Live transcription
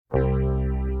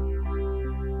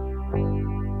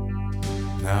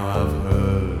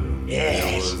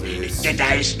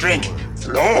Jedi strength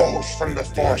flows from the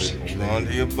Force. Hold on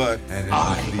to your butt.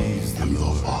 I am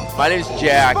your father. My name's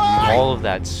Jack. All of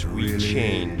that sweet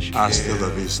change. Hasta la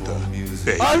vista,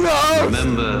 baby.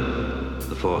 Remember,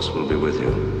 the Force will be with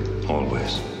you,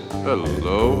 always.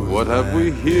 Hello, what have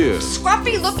we here?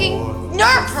 Scruffy-looking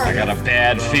nerf herder. I got a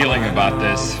bad feeling about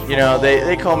this. You know,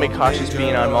 they call me Cautious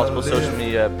Bean on multiple social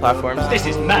media platforms. This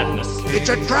is madness. It's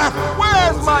a trap.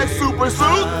 Where's my super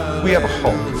suit? We have a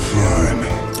Hulk. Fine.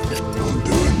 I'll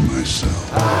do it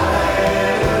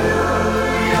myself.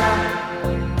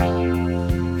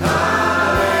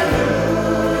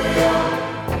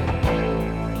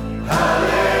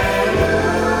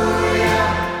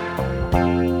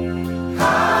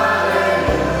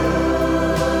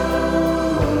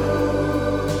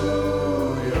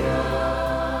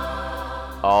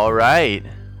 All right,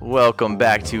 welcome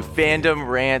back to Fandom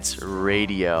Rants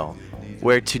Radio,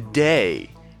 where today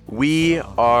we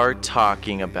are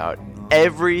talking about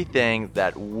everything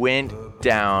that went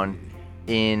down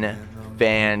in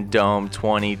Fandom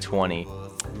 2020.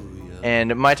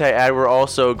 And might I add, we're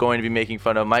also going to be making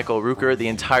fun of Michael Rooker the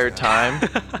entire time.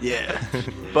 Yeah.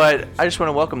 But I just want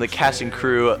to welcome the cast and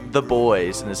crew, the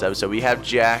boys, in this episode. We have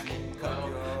Jack.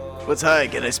 What's high?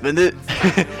 Can I spend it?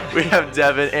 We have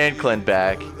Devin and Clint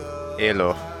back.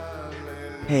 Hello.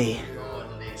 Hey.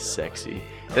 Sexy.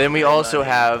 And then we also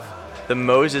have the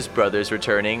Moses brothers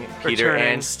returning, Peter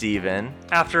and Steven.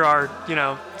 After our,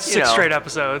 six straight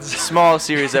episodes. Small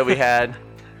series that we had.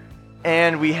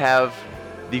 And we have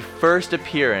the first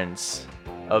appearance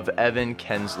of Evan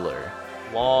Kensler,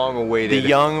 Long awaited. the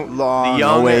young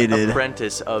awaited.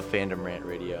 apprentice of Fandom Rant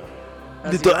Radio.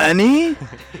 Little Annie?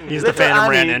 He's the Phantom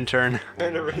Rant intern.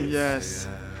 Yes.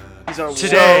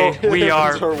 Today, we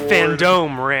are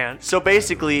Fandom Rant. So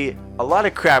basically, a lot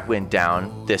of crap went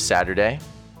down this Saturday,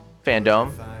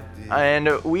 Fandom,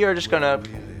 and we are just gonna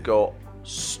go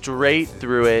straight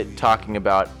through it, talking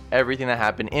about everything that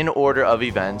happened in order of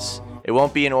events. It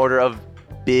won't be in order of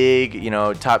big,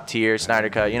 top tier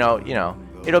Snyder Cut.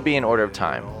 It'll be in order of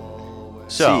time.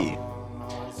 So,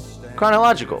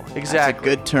 chronological, exactly. That's a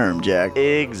good term, Jack.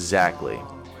 Exactly.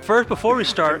 First, before we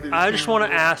start, I just want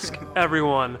to ask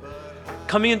everyone,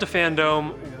 coming into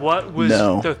Fandom, what was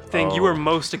the thing you were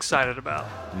most excited about?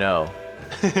 No.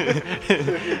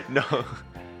 No.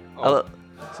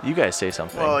 You guys say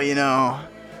something. Well,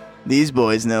 these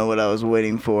boys know what I was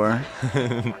waiting for.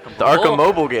 The Arkham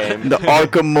Mobile game. The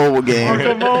Arkham Mobile game.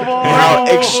 Arkham Mobile! How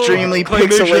extremely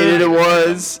pixelated Claymation. it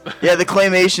was. Yeah, the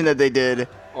claymation that they did.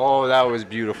 Oh, that was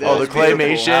beautiful. Oh, the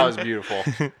claymation? That was beautiful.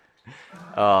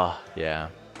 Oh, yeah.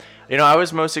 I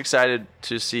was most excited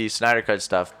to see Snyder Cut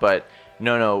stuff, but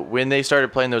no. When they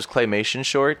started playing those claymation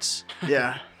shorts,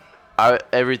 Yeah.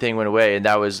 everything went away, and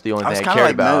that was the only I was thing I kind cared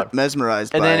of about.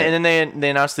 mesmerized And by then it. and then they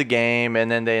announced the game,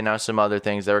 and then they announced some other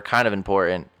things that were kind of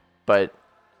important, but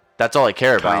that's all I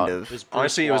care about. Kind of.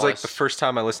 Honestly, it was like the first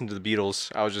time I listened to the Beatles.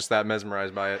 I was just that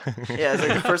mesmerized by it. Yeah, it's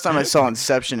like the first time I saw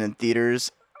Inception in theaters.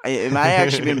 It might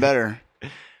actually been better.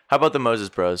 How about the Moses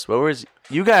Bros?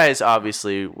 You guys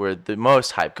obviously were the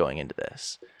most hype going into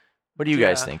this. What are you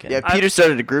guys thinking? Yeah, Peter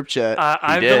started a group chat.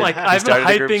 I've did. been He hyping started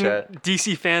a group chat.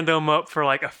 DC Fandom up for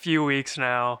like a few weeks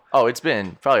now. Oh, it's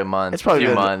been probably a month. It's probably few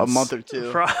been months. a month or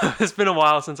two. It's been a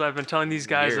while since I've been telling these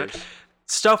guys that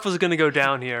stuff was going to go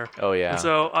down here. Oh yeah. And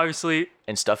so obviously,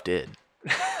 And stuff did.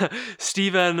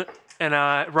 Steven and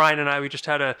Ryan and I, we just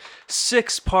had a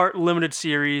 6-part limited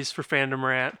series for Fandom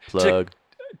Rant Plug.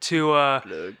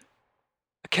 to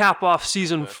cap off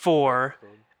season 4,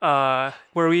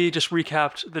 where we just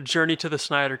recapped the journey to the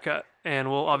Snyder Cut, and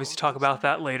we'll obviously talk about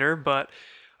that later. But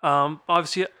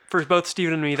obviously, for both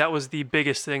Steven and me, that was the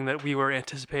biggest thing that we were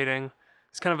anticipating.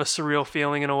 It's kind of a surreal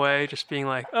feeling in a way, just being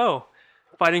like, oh,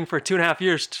 fighting for 2.5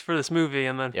 years for this movie,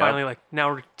 and then finally, like,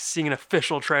 now we're seeing an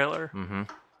official trailer. Mm-hmm.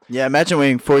 Yeah, imagine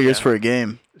waiting 4 years for a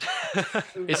game.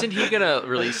 Isn't he gonna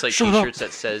release like T-shirts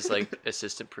that says like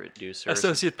assistant producer,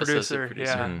 Associate producer,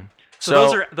 yeah. Mm.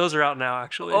 So those are out now,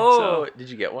 actually. Oh, So, did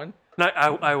you get one? no,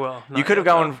 I will. You could have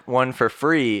gotten one for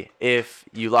free if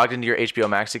you logged into your HBO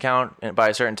Max account by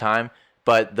a certain time,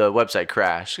 but the website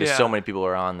crashed because so many people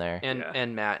were on there.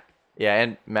 And Matt. Yeah,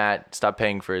 and Matt stopped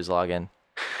paying for his login.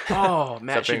 Oh,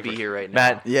 Matt should be here right now.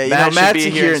 Matt, Yeah, Matt should Matt's be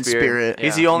here in spirit.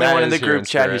 He's Yeah. the only Matt one in the is here group in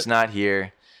chat spirit. who's not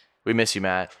here. We miss you,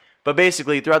 Matt. But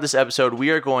basically, throughout this episode, we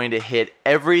are going to hit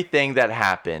everything that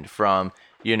happened from,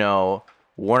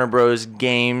 Warner Bros.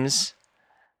 Games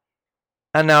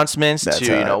announcements That's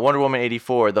to, hot. Wonder Woman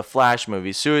 84, The Flash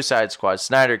movie, Suicide Squad,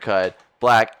 Snyder Cut,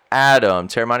 Black Adam,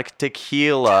 Terramana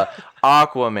Tequila,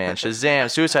 Aquaman, Shazam,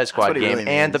 Suicide Squad what he game, really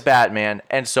and means. The Batman,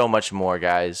 and so much more,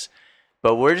 guys.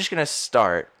 But we're just going to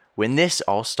start when this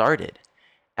all started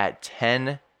at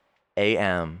 10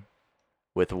 a.m.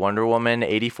 with Wonder Woman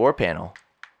 84 panel.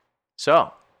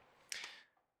 So,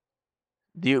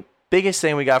 the biggest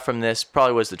thing we got from this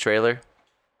probably was the trailer,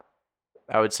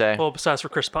 I would say. Well, besides for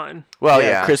Chris Pine. Well,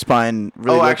 yeah. Chris Pine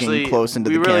really looking actually, close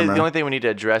into the camera. The only thing we need to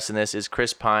address in this is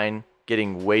Chris Pine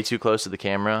getting way too close to the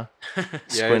camera,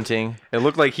 squinting. It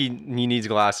looked like he needs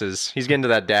glasses. He's getting to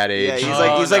that dad age.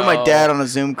 Yeah, he's like my dad on a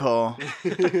Zoom call.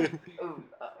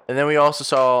 And then we also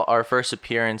saw our first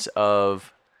appearance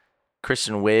of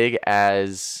Kristen Wiig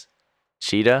as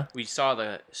Cheetah. We saw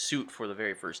the suit for the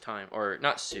very first time, or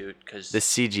not suit, because The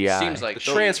CGI. seems like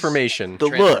The transformation. The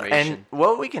look. And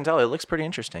what we can tell, it looks pretty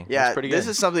interesting. Yeah, Looks pretty this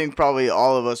good. is something probably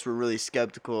all of us were really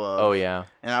skeptical of. Oh, yeah.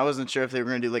 And I wasn't sure if they were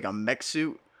gonna do like a mech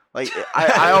suit. Like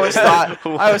I always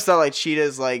thought like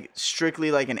Cheetah's like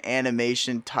strictly like an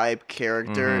animation type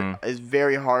character. It's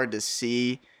very hard to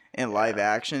see in live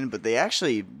action, but they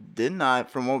actually did not,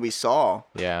 from what we saw.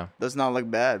 Yeah. Does not look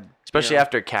bad. Especially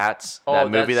after Cats, that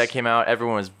movie that came out,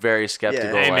 everyone was very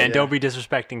skeptical. Yeah. Hey, man, like, don't be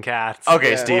disrespecting cats.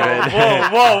 Okay, Yeah. Steven.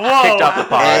 Whoa. Kicked off the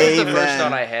pod. that was the Amen. first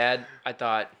thought I had. I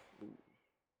thought,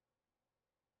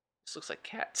 this looks like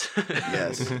cats.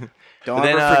 Yes. Don't But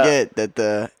then, ever forget that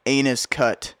the anus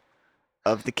cut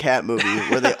of the Cat movie,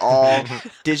 where they all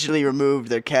digitally removed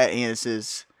their cat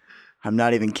anuses. I'm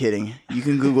not even kidding. You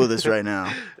can Google this right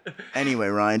now. Anyway,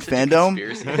 Ryan, fandom.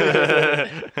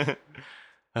 Conspiracy.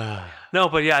 No,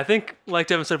 but yeah, I think, like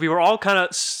Devin said, we were all kind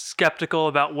of skeptical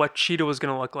about what Cheetah was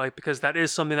going to look like, because that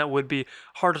is something that would be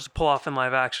harder to pull off in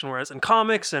live action, whereas in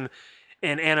comics and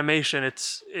in animation,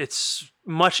 it's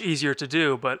much easier to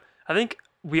do. But I think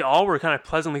we all were kind of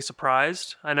pleasantly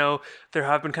surprised. I know there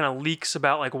have been kind of leaks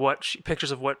about like pictures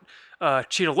of what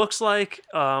Cheetah looks like,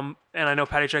 and I know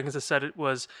Patty Jenkins has said it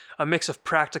was a mix of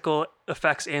practical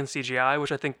effects and CGI,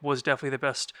 which I think was definitely the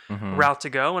best route to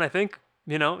go. And I think,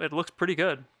 it looks pretty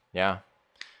good. Yeah.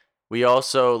 We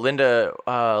also, Linda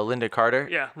Carter.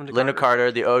 Yeah, Linda Carter,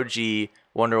 the OG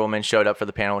Wonder Woman, showed up for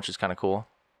the panel, which is kind of cool.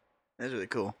 That's really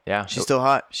cool. Yeah. She's still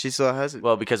hot. She still has it.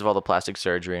 Well, because of all the plastic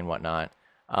surgery and whatnot.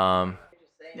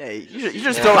 Yeah, you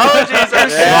just don't. Oh, Jesus.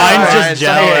 Ryan's just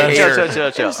jealous.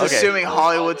 Chill. Just Okay. assuming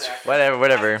Hollywood's.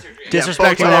 Whatever.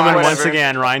 Disrespecting Yeah, women whatever. once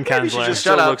again, Ryan Kensler. Shut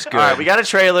Still up. looks good. All right, we got a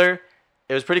trailer.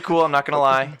 It was pretty cool. I'm not gonna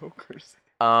lie.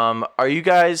 Are you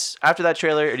guys, after that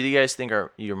trailer, or do you guys think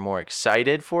you're more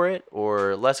excited for it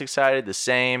or less excited? The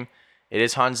same. It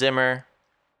is Hans Zimmer.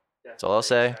 That's all I'll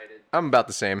say. I'm about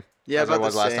the same. Yeah, as I about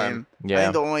was the last same. time. Yeah. I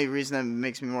think the only reason that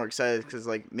makes me more excited is because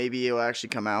like maybe it'll actually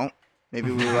come out. Maybe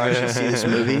we will actually see this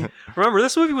movie. Remember,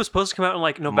 this movie was supposed to come out in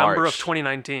like November March. of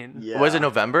 2019. Yeah. Was it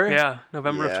November? Yeah,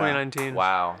 November of Yeah. 2019.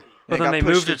 Wow. But It then got they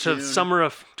pushed moved to it to June. summer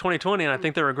of 2020, and I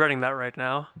think they're regretting that right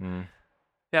now. Mm.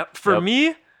 Yeah, for Yep.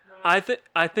 me, I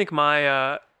think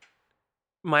my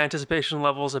my anticipation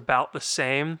level is about the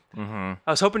same. Mm-hmm.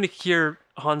 I was hoping to hear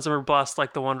Hans Zimmer blast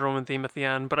like the Wonder Woman theme at the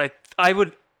end, but I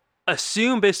would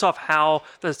assume, based off how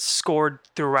the score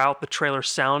throughout the trailer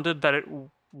sounded, that it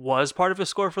was part of the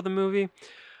score for the movie.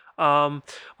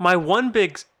 My one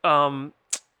big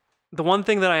the one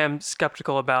thing that I am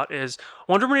skeptical about is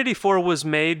Wonder Woman 84 was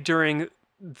made during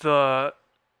the,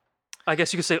 I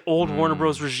guess you could say, old Warner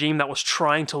Bros. Regime that was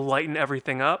trying to lighten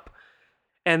everything up,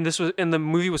 and the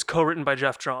movie was co-written by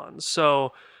Jeff Johns.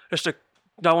 So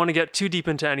don't want to get too deep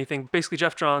into anything. Basically,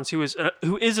 Jeff Johns, who is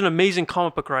an amazing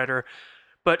comic book writer,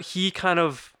 but he kind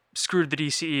of screwed the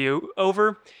DCEU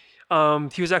over.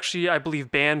 He was actually, I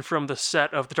believe, banned from the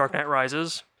set of The Dark Knight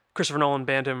Rises. Christopher Nolan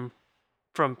banned him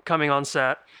from coming on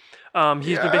set.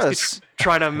 He's been basically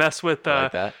trying to mess with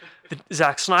Like that.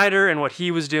 Zack Snyder and what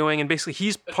he was doing, and basically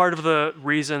he's part of the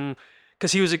reason,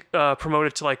 because he was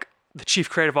promoted to like the chief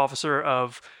creative officer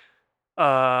of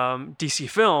DC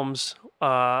Films,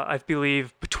 I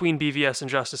believe, between BVS and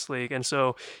Justice League, and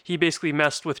so he basically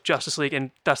messed with Justice League,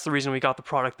 and that's the reason we got the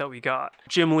product that we got.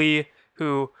 Jim Lee,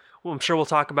 who I'm sure we'll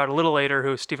talk about a little later,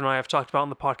 who Steve and I have talked about on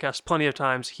the podcast plenty of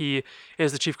times, he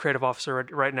is the chief creative officer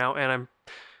right now, and I'm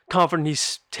confident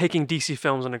he's taking DC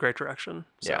Films in a great direction.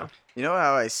 So. Yeah. You know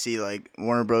how I see like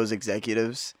Warner Bros.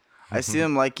 Executives? I see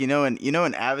them like in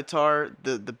Avatar,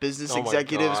 the business Oh my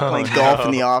executives God. playing golf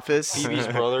in the office. Phoebe's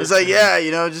brother. It's like, yeah,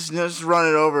 just run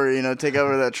it over, take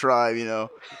over that tribe,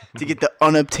 to get the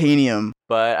unobtainium.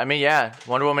 But I mean, yeah,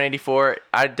 Wonder Woman 84.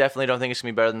 I definitely don't think it's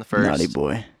gonna be better than the first. Naughty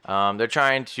boy. They're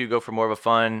trying to go for more of a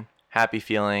fun, happy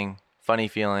feeling, funny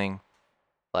feeling,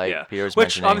 like Peter was Which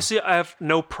mentioning. obviously I have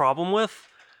no problem with.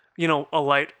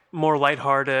 A more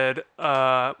lighthearted,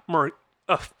 more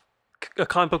a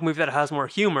comic book movie that has more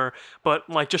humor, but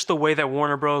like just the way that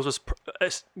Warner Bros was,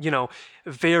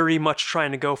 very much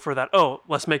trying to go for that. Oh,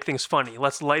 let's make things funny.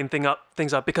 Let's lighten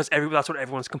things up because that's what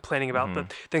everyone's complaining about.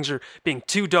 That things are being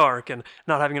too dark and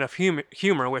not having enough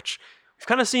humor, which we've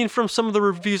kind of seen from some of the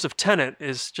reviews of Tenet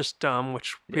is just dumb,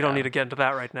 which we don't need to get into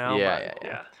that right now. Yeah.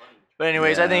 But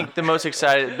anyways, I think the most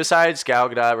excited, besides Gal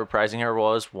Gadot reprising her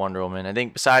role as Wonder Woman, I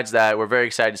think besides that, we're very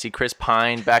excited to see Chris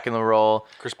Pine back in the role.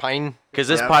 Chris Pine. Because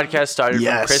this podcast started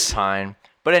Yes. from Chris Pine.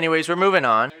 But anyways, we're moving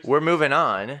on. We're moving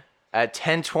on at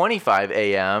 10:25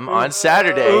 a.m. on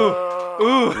Saturday.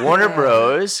 Warner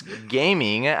Bros.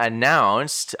 Gaming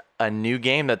announced a new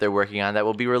game that they're working on that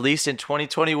will be released in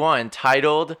 2021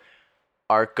 titled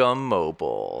Arkham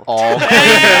Mobile.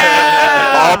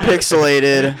 All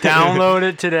pixelated. Download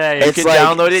it today. You It's can like-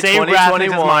 download it same graphics as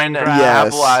 2021 Minecraft.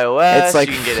 Apple iOS. It's like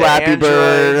you can get it Flappy Android.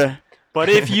 Bird. But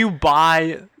if you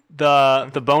buy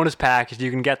the bonus package,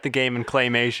 you can get the game in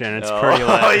claymation. It's pretty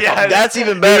lit. Oh yeah, That's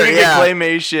even better, You can yeah. get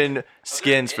claymation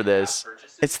skins for this.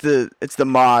 It's the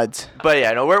mods. But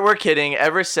yeah, no, we're kidding.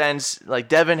 Ever since like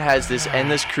Devin has this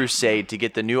endless crusade to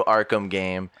get the new Arkham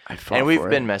game, fought and we've for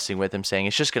been it. messing with him, saying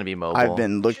it's just gonna be mobile. I've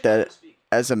been looked at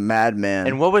as a madman.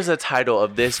 And what was the title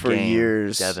of this for game,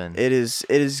 years. Devin? It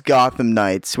is Gotham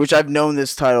Knights, which I've known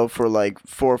this title for like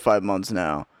 4 or 5 months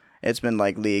now. It's been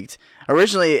like leaked.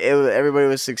 Originally, everybody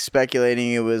was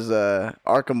speculating it was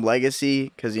Arkham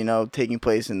Legacy because taking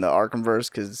place in the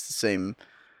Arkhamverse because it's the same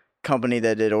company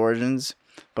that did Origins.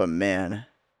 But man,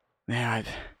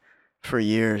 for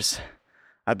years,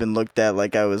 I've been looked at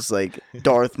like I was like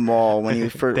Darth Maul when he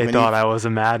first. They thought I was a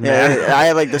madman. Yeah, I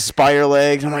had like the spider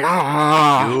legs. I'm like,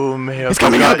 You may have it's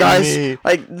coming out, forgotten guys. me.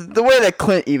 Like the way that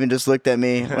Clint even just looked at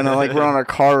me when we're on our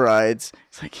car rides.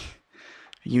 It's like,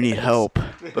 you need help.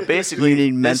 But basically, You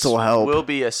need this mental help. Will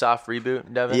be a soft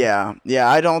reboot, Devin. Yeah.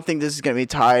 I don't think this is gonna be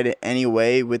tied in any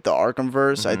way with the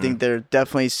Arkhamverse. I think they're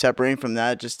definitely separating from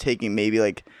that, just taking maybe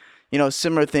like,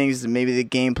 similar things, maybe the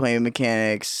gameplay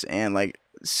mechanics and like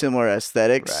similar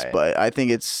aesthetics. Right. But I think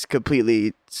it's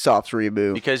completely soft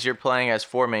reboot. Because you're playing as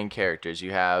 4 main characters.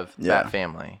 You have Yeah. Bat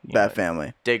Family. You Bat have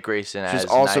Family, Dick Grayson which as is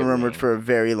also Nightwing. rumored for a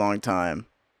very long time.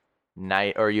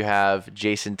 Or you have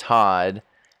Jason Todd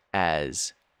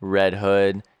as Red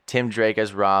Hood, Tim Drake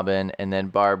as Robin, and then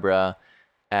Barbara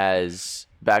as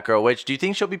Batgirl. Which do you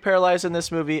think she'll be paralyzed in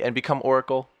this movie and become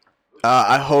Oracle?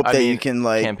 I hope that you can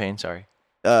like campaign. Sorry.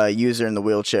 use her in the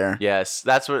wheelchair. Yes,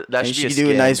 that's what that And should she be. could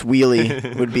do a nice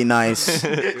wheelie. Would be nice.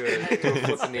 Flip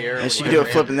in the air. And she could do a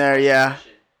flip in there. Yeah.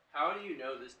 How do you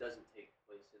know this doesn't take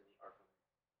place in the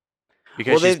Arkham?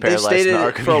 because Well, she's they paralyzed stated in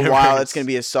the Arkham for a while universe. it's going to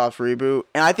be a soft reboot,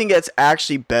 and I think that's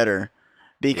actually better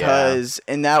because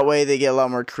in that way they get a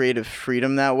lot more creative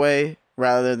freedom that way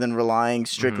rather than relying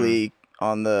strictly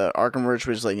on the Arkhamverse,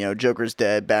 which is like Joker's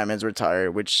dead, Batman's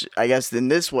retired. Which I guess in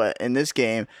this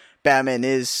game, Batman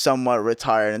is somewhat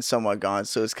retired and somewhat gone,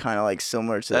 so it's kind of like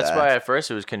similar to That's that. why at first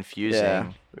it was confusing.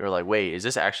 Yeah. We were like, wait, is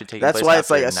this actually taking That's place why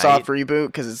it's after like a night? soft reboot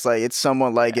because it's like it's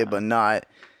somewhat like it, but not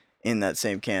in that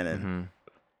same canon.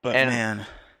 But And- man,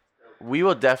 We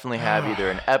will definitely have either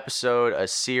an episode, a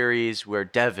series where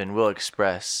Devin will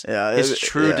express his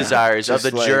true desires of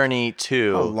just the like, journey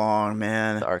to how long,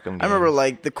 man. the Arkham I remember games.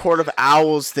 like the Court of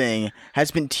Owls thing has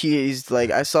been teased. Like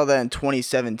I saw that in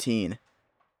 2017.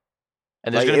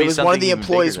 And there's Like, gonna it be was one of the something even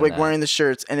employees bigger than like that. wearing the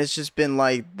shirts, and it's just been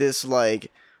like this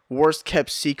like worst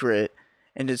kept secret,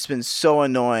 and it's been so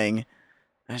annoying.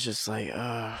 It's just like,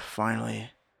 finally,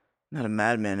 I'm not a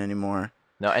madman anymore.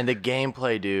 No, and the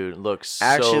gameplay, dude, looks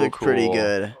Actually, so looked pretty cool.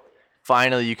 good.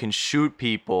 Finally, you can shoot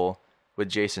people with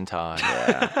Jason Todd.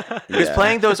 Yeah. Because Yeah.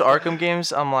 playing those Arkham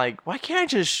games, I'm like, why can't I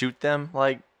just shoot them?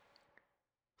 Like,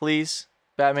 please,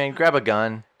 Batman, grab a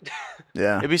gun.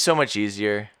 Yeah. It'd be so much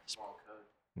easier.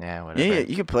 Yeah, whatever. Yeah,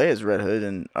 you could play as Red Hood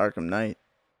and Arkham Knight.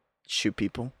 Shoot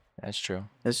people. That's true.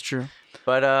 That's true.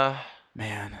 But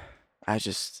Man, I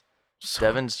just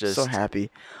Devin's so just happy.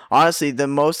 Honestly, the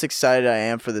most excited I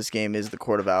am for this game is the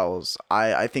Court of Owls.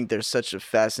 I think they're such a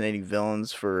fascinating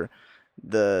villains for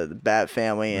the Bat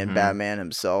family and Batman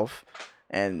himself.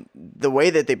 And the way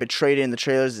that they portrayed it in the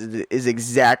trailers is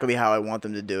exactly how I want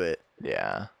them to do it.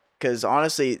 yeah. Because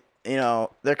honestly,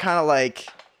 they're kind of like,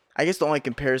 I guess the only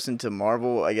comparison to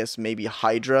Marvel, I guess maybe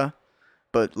Hydra.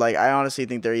 But like, I honestly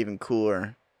think they're even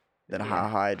cooler than how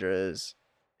Hydra is.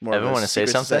 More of Evan, a wanna say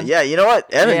secret something? society. Yeah, you know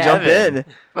what? Evan, Yeah. jump Evan. in.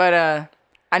 But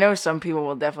I know some people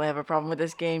will definitely have a problem with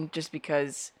this game just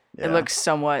because Yeah. it looks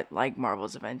somewhat like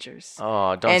Marvel's Avengers.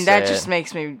 Oh, don't And say that it. just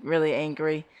makes me really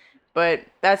angry. But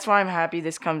that's why I'm happy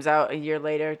this comes out a year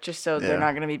later, just so Yeah. they're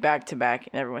not going to be back to back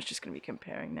and everyone's just going to be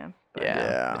comparing them.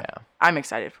 Yeah. I'm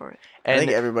excited for it. I And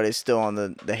think everybody's still on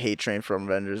the hate train from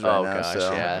Avengers right oh now. gosh,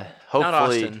 so yeah. Not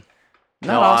Hopefully, Austin. no,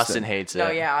 Not Austin Austin. hates it. No,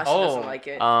 yeah, Austin Oh. doesn't like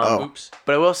it. Oops.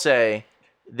 But I will say,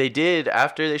 they did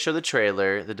after they showed the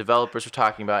trailer. The developers were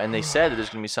talking about, and they said that there's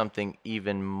going to be something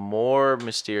even more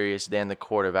mysterious than the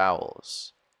Court of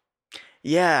Owls.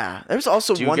 Yeah, there's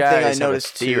also Do you one thing guys I have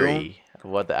noticed a theory?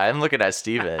 I'm looking at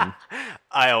Steven.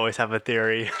 I always have a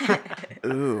theory. too.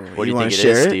 Ooh, What do you wanna think it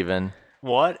share is, Steven?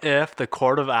 What if the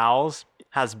Court of Owls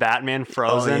has Batman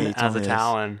frozen you told as me a this.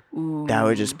 Talon? Ooh. That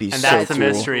would just be And so that's the cool.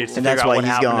 mystery. It's to And figure that's out why what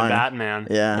he's happened gone. to Batman.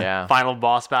 Yeah. Yeah. Final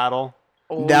boss battle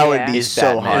Oh, That would yeah. be Is so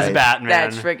Batman. high. is Batman.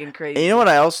 That's freaking crazy. And you know what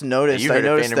I also noticed? You I heard it.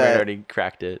 noticed Vandermeer that already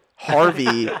cracked it.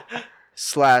 Harvey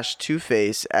 /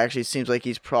 Two-Face actually seems like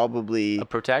he's probably A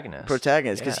protagonist.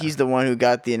 protagonist because Yeah. he's the one who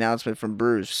got the announcement from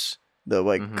Bruce, the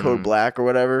Mhm. Code Black or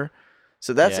whatever.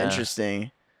 So that's Yeah.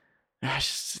 interesting.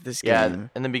 This Yeah, game.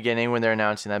 in the beginning when they're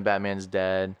announcing that Batman's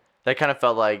dead, that kind of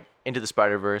felt like Into the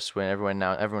Spider-Verse when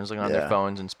everyone's looking on their Yeah.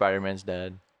 phones and Spider-Man's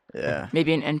dead. Yeah.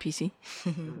 Maybe an NPC.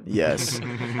 Yes.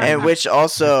 And which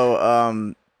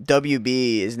also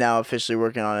WB is now officially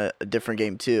working on a different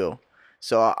game too.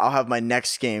 So I'll have my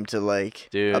next game to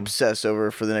Dude. obsess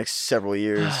over for the next several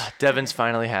years. Devin's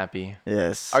finally happy.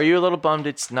 Yes. Are you a little bummed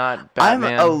it's not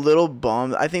Batman? I'm a little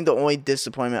bummed. I think the only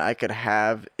disappointment I could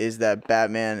have is that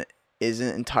Batman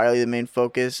isn't entirely the main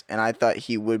focus, and I thought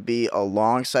he would be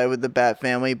alongside with the Bat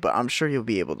family, but I'm sure you'll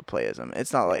be able to play as him.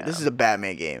 It's not like this is a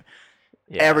Batman game.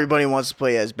 Yeah. Everybody wants to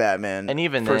play as Batman. And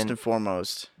even first then, and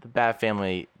foremost. the Bat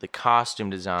family, the costume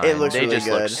design, It looks they really just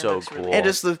good. look It so looks really cool. And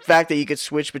just the fact that you could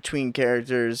switch between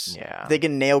characters. Yeah. If they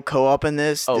can nail co-op in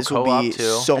this, Oh, this will co-op be too?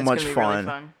 so That's much gonna be really fun.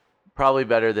 fun. Probably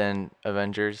better than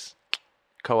Avengers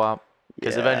co-op.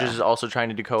 Because Yeah. Avengers is also trying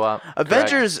to do co-op. correct?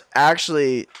 Avengers,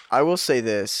 actually, I will say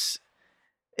this.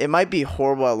 It might be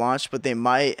horrible at launch, but they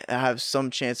might have some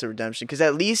chance of redemption because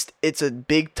at least it's a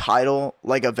big title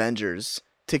like Avengers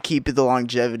to keep the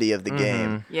longevity of the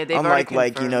game. Yeah, they've Unlike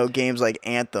already confirmed. games like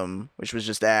Anthem, which was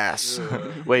just ass.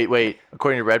 Wait.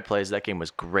 According to Red Plays, that game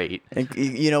was great. And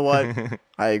you know what?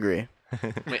 I agree.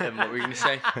 Wait, what were you gonna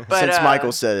say? But, Since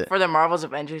Michael said it. For the Marvel's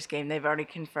Avengers game, they've already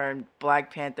confirmed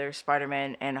Black Panther,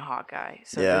 Spider-Man, and Hawkeye.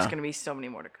 So Yeah. there's going to be so many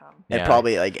more to come. And Yeah.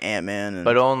 probably like Ant-Man. And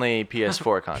But only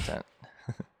PS4 content.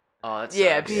 Oh, that's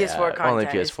Yeah, PS4 Yeah, content. only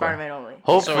and PS4. Spider-Man only. So are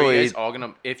Hopefully, you guys all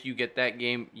gonna? If you get that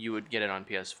game, you would get it on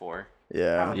PS4.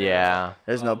 yeah. yeah.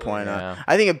 There's no point. Yeah.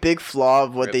 I think a big flaw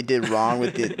of what Rip. they did wrong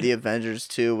with the Avengers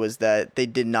 2 was that they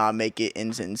did not make it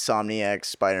into Insomniac's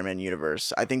Spider-Man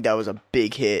universe. I think that was a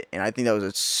big hit, and I think that was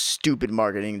a stupid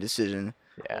marketing decision.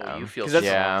 Yeah. Oh, you feel 'Cause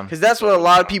that's- Yeah. Because that's what a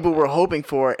lot of people were hoping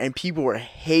for, and people were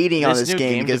hating on This this new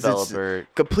game game because developer- it's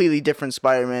completely different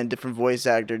Spider-Man, different voice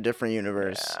actor, different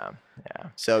universe. Yeah.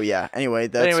 So yeah. Anyway,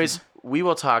 that's But anyways, we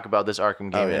will talk about this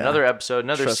Arkham game in yeah. another episode,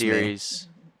 another Trust me. series.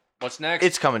 What's next?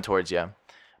 It's coming towards you.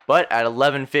 But at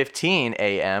 11:15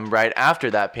 a.m., right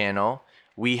after that panel,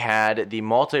 we had the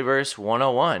Multiverse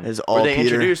 101, Is where all they Peter.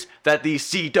 introduced that the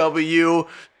CW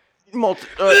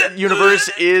universe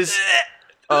is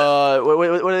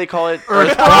what do they call it?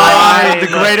 Earth Prime, the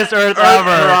greatest Earth ever.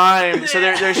 Prime. So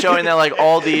they're showing that like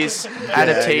all these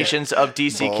adaptations of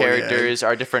DC Oh, yeah. characters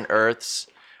are different Earths,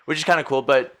 which is kind of cool.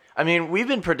 But I mean, we've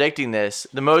been predicting this.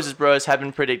 The Moses Bros have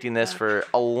been predicting this for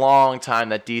a long time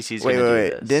that DC's wait, going to do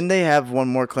wait. this. Didn't they have one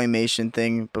more claymation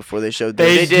thing before they showed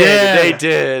They this? did. They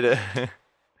did.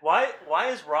 Why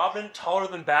is Robin taller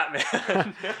than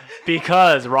Batman?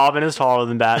 Because Robin is taller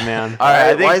than Batman. All right,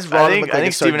 I Why think, does Robin I think, look I like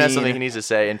think a Steven has sardine? something he needs to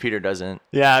say, and Peter doesn't.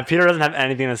 Yeah, Peter doesn't have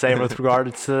anything to say with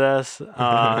regards to this.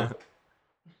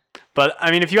 But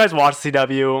I mean, if you guys watch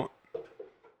CW,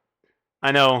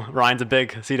 I know Ryan's a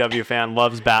big CW fan,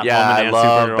 loves Batwoman Yeah, I and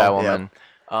love Supergirl.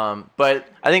 Batwoman. But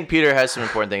I think Peter has some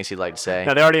important things he'd like to say.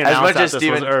 No, they already As announced much that as this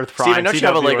Steven, was Earth Prime, Steven, don't you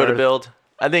have a CW Lego to Earth. build?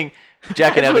 I think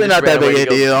Jack and It's Evan really just not that ran away big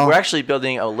to a go- deal. We're actually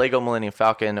building a Lego Millennium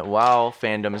Falcon while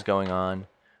fandom is going on.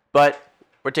 But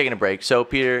we're taking a break. So,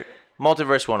 Peter,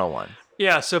 Multiverse 101.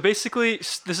 Yeah, so basically,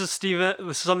 this is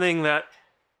something that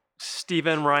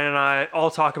Steven, Ryan, and I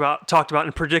all talked about,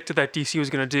 and predicted that DC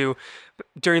was going to do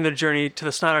during the Journey to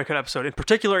the Snyder Cut episode, in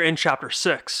particular in Chapter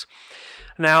 6.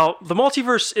 Now, the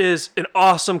multiverse is an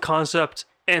awesome concept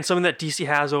and something that DC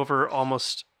has over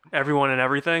almost everyone and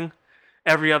everything,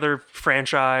 every other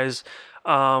franchise.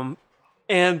 And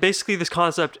basically, this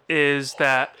concept is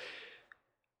that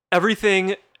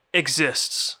everything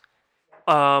exists.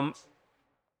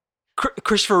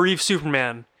 Christopher Reeve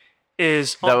Superman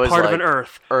is That was part of like an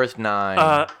Earth. Earth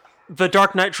 9. The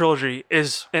Dark Knight trilogy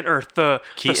is an Earth.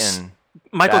 Keaton.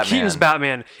 Michael Batman. Keaton's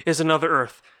Batman is another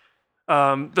Earth.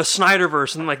 the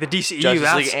Snyderverse and like the DCEU. Justice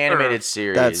that's League animated Earth.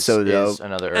 series. That's so dope. Is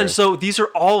another And Earth. so these are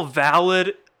all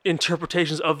valid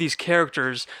interpretations of these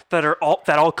characters that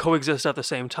all coexist at the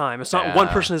same time. It's not one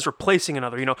Yeah. person is replacing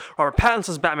another. You know, Robert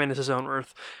Pattinson's Batman is his own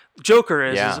Earth. Joker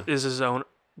is Yeah. is his own.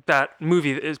 That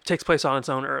movie takes place on its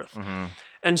own Earth. Mm-hmm.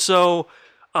 And so,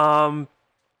 one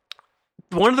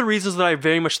of the reasons that I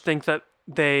very much think that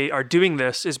they are doing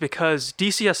this is because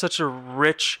DC has such a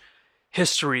rich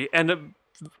history and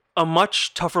a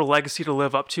much tougher legacy to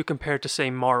live up to compared to, say,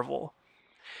 Marvel.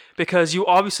 Because you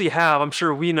obviously have, I'm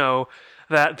sure we know,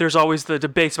 that there's always the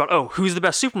debates about, oh, who's the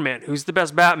best Superman? Who's the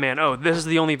best Batman? Oh, this is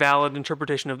the only valid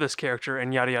interpretation of this character,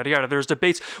 and yada, yada, yada. There's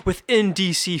debates within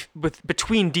DC,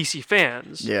 between DC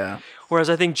fans. Yeah. Whereas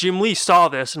I think Jim Lee saw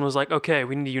this and was like, okay,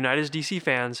 we need to unite as DC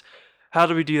fans. How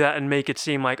do we do that and make it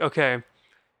seem like, okay,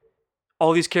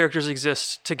 all these characters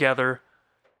exist together,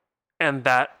 and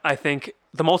that I think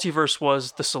the multiverse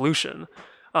was the solution.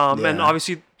 And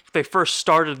obviously, they first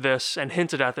started this and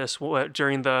hinted at this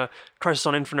during the Crisis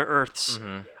on Infinite Earths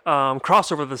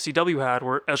crossover the CW had,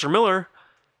 where Ezra Miller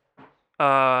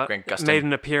Grant Gustin. made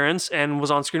an appearance and was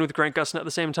on screen with Grant Gustin at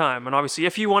the same time. And obviously,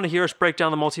 if you want to hear us break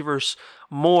down the multiverse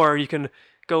more, you can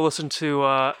go listen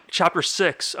to Chapter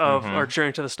 6 of our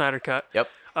Journey to the Snyder Cut. Yep.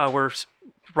 Where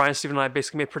Ryan, Steven, and I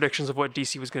basically made predictions of what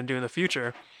DC was going to do in the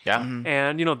future. Yeah.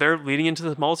 And, you know, they're leading into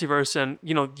the multiverse, and,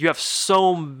 you know, you have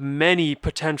so many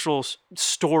potential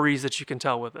stories that you can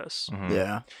tell with this.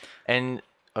 Yeah. And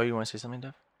you want to say something,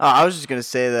 Dev? I was just gonna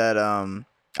say that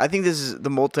I think the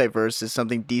multiverse is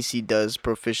something DC does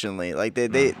proficiently. Like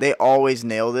they always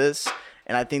nail this,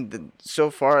 and I think that so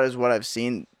far as what I've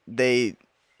seen, they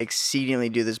exceedingly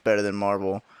do this better than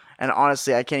Marvel. And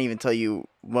honestly, I can't even tell you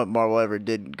what Marvel ever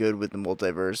did good with the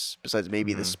multiverse, besides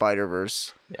maybe the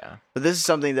Spider-Verse. Yeah. But this is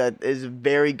something that is a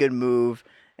very good move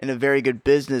and a very good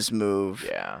business move.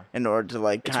 Yeah. In order to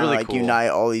like It's kind of really like cool. unite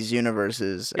all these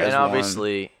universes. And as one.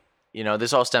 obviously, you know,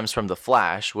 this all stems from The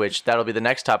Flash, which that'll be the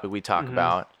next topic we talk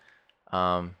about.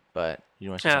 But you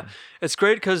want to say Yeah, something? it's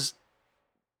great because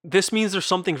this means there's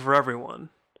something for everyone.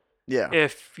 Yeah.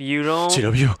 If you don't,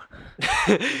 CW.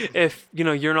 if you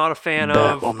know you're not a fan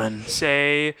Batwoman. of,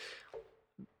 say,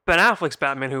 Ben Affleck's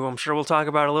Batman, who I'm sure we'll talk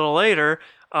about a little later.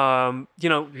 You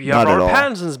know, you have Not at Robert all.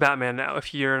 Pattinson's Batman now.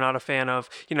 If you're not a fan of,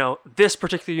 you know, this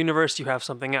particular universe, you have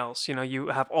something else. You know, you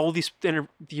have all these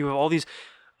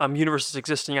universes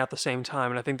existing at the same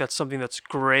time, and I think that's something that's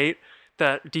great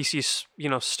that DC's, you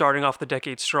know, starting off the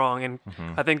decade strong. And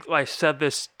I think I said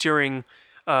this during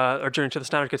to the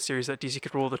Snyder Cut series that DC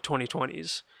could rule the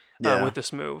 2020s Yeah. with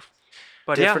this move.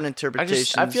 But Different yeah,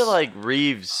 interpretations. I feel like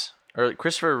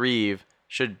Christopher Reeve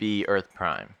should be Earth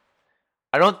Prime.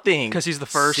 I don't think 'Cause he's the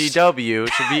first. CW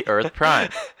should be Earth Prime,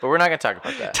 but we're not gonna talk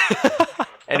about that.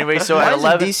 Anyway, so why at is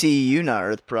 11, DCU not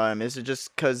Earth Prime? Is it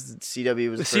just because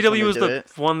CW was the the first CW one was to do the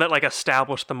it? one that like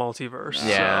established the multiverse.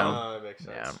 Yeah. so, makes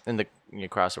sense. yeah, in the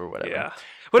crossover, whatever. yeah.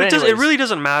 But it anyways, really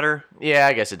doesn't matter. Yeah,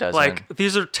 I guess it does. Like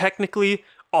these are technically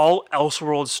all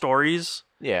Elseworld stories,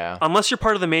 yeah, unless you're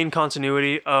part of the main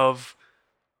continuity of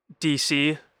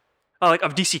DC, like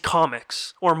of DC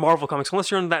Comics or Marvel Comics.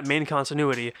 Unless you're in that main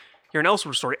continuity, you're an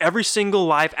Elseworld story. Every single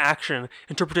live action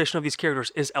interpretation of these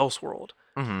characters is Elseworld.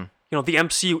 Mm-hmm. You know, the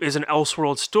MCU is an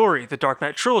Elseworld story. The Dark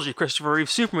Knight trilogy, Christopher Reeve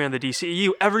Superman, the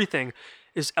DCEU, everything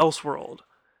is Elseworld.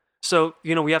 So,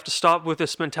 you know, we have to stop with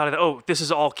this mentality that, oh, this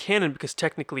is all canon, because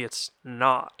technically it's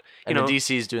not. You and know, the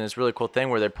DC is doing this really cool thing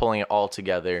where they're pulling it all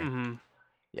together.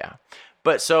 Yeah.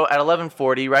 But so at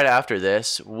 11:40, right after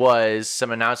this, was some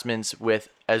announcements with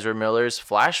Ezra Miller's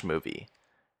Flash movie,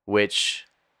 which,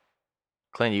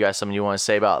 Clint, you got something you want to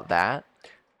say about that?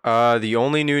 The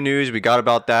only new news we got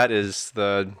about that is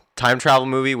the time travel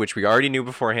movie, which we already knew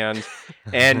beforehand,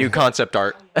 and new concept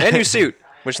art and new suit,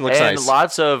 which looks and nice.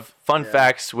 lots of fun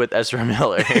facts with Ezra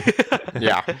Miller.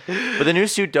 Yeah. But the new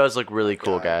suit does look really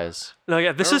cool, guys. no,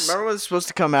 yeah, this is Remember when it was supposed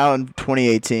to come out in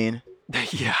 2018?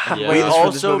 yeah. Yeah. We Wait, for this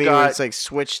also movie where got it's like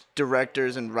switched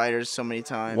directors and writers so many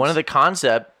times. one of the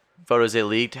concept photos they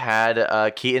leaked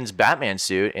had Keaton's Batman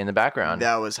suit in the background.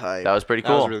 that was hype. That was pretty That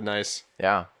cool. was really nice.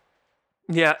 Yeah.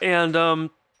 Yeah, and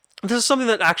this is something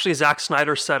that actually Zack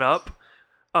Snyder set up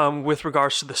with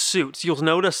regards to the suits. You'll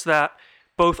notice that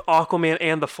both Aquaman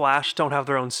and the Flash don't have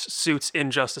their own suits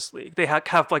in Justice League. They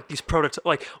have like these prototype,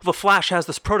 like the Flash has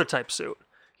this prototype suit.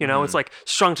 You know, it's like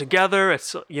strung together.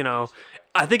 It's, you know,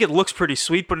 I think it looks pretty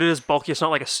sweet, but it is bulky. It's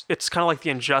not like it's kind of like the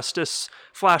Injustice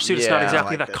Flash suit. It's not Yeah, I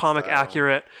exactly like that that comic style.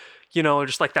 accurate, you know,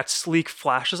 just like that sleek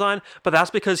Flash design. But that's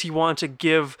because he wanted to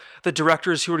give the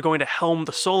directors who were going to helm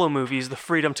the solo movies the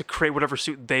freedom to create whatever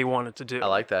suit they wanted to do. I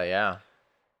like that, yeah.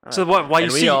 So what? Why you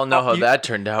And see? we all know how you- that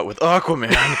turned out with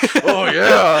Aquaman. Oh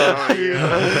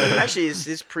yeah. Actually,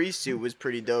 his pre-suit was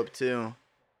pretty dope too.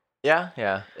 Yeah.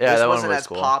 This That one wasn't was as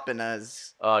cool. popping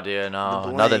as Oh dude, no,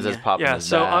 The nothing's bling. as popping Yeah. as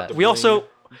So that. we also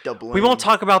doubling. we won't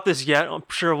talk about this yet. I'm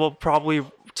sure we'll probably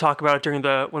talk about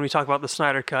it when we talk about the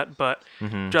Snyder Cut. But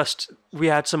just we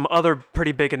had some other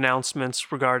pretty big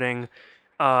announcements regarding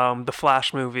the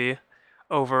Flash movie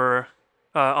over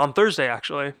on Thursday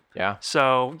actually. Yeah.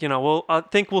 So I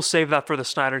think we'll save that for the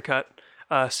Snyder Cut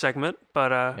segment.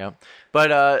 But Yeah.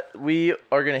 But we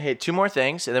are gonna hit two more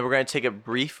things, and then we're gonna take a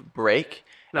brief break,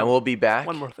 and we'll be back.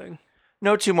 one more thing.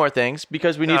 No, two more things,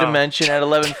 because we need to Oh. mention at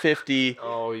 11:50.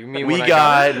 Oh, you mean We when I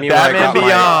got you mean when I Batman got my-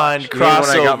 Beyond you mean when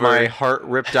I got crossover. my heart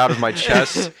ripped out of my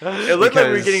chest? It looked like we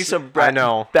were Because getting some I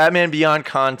know. Batman Beyond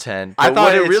content. I but thought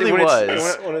what it it's- really when was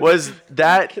it's- was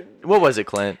that. What was it,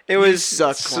 Clint? It was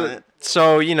suck, so, Clint.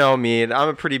 so you know me. I'm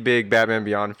a pretty big Batman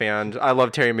Beyond fan. I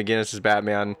love Terry McGinnis as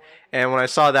Batman. And when I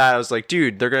saw that, I was like,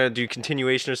 dude, they're gonna do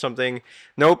continuation or something.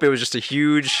 Nope, it was just a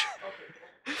huge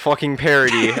fucking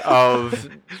parody of.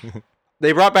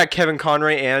 They brought back Kevin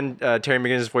Conroy and Terry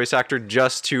McGinnis' voice actor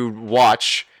just to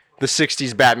watch the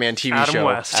 '60s Batman TV Adam show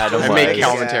West. Adam and make West.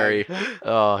 commentary.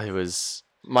 Oh, it was.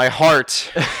 My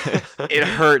heart, it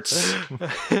hurts.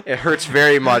 It hurts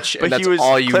very much, and that's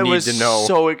all you Clint need was to know.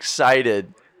 So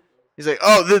excited. He's like,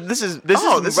 oh, this is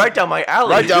Right down my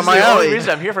alley. right down This my is the only alley. reason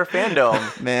I'm here for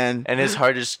fandom. man. And his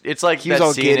heart it's like He was that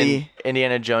all scene in giddy.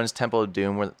 Indiana Jones Temple of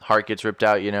Doom where the heart gets ripped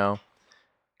out,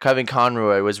 Kevin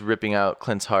Conroy was ripping out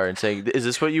Clint's heart and saying, "Is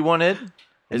this what you wanted?"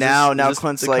 Now this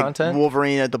Clint's the like content?"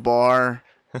 Wolverine at the bar,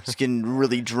 just getting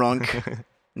really drunk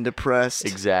and depressed.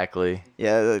 Exactly.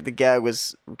 Yeah, the gag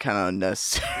was kind of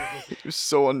unnecessary. It was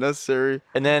so unnecessary.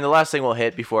 And then the last thing we'll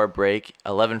hit before our break,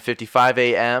 11:55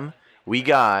 a.m. We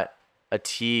got a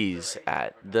tease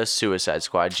at the Suicide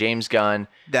Squad. James Gunn,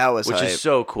 That was which hype. is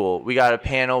so cool. We got a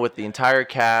panel with the entire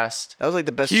cast. That was like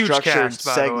the best Huge structured cast,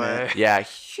 by the segment. way. Yeah,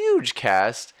 huge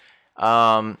cast.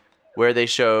 Where they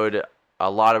showed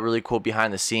a lot of really cool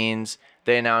behind the scenes.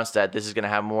 They announced that this is going to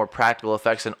have more practical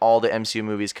effects than all the MCU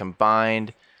movies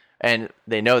combined. And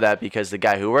they know that because the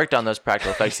guy who worked on those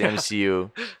practical effects in the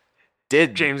MCU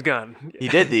did James Gunn. He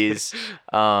did these.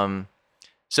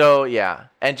 So yeah,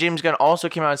 and James Gunn also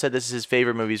came out and said this is his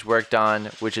favorite movie he's worked on,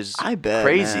 which is I bet,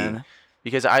 crazy man.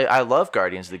 because I love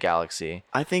Guardians of the Galaxy.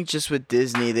 I think just with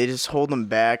Disney, they just hold him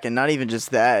back, and not even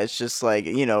just that. It's just like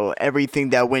everything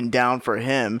that went down for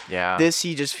him. Yeah. This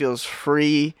he just feels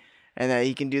free, and that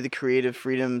he can do the creative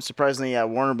freedom. Surprisingly, at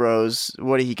Warner Bros,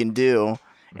 what he can do,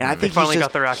 and I think finally he's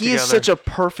got their act he is together. such a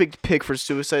perfect pick for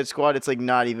Suicide Squad. It's like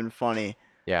not even funny.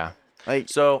 Yeah. Like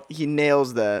So he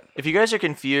nails that. if you guys are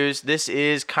confused, this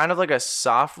is kind of like a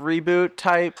soft reboot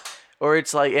type, or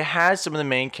it's like it has some of the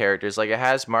main characters. Like it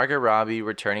has Margot Robbie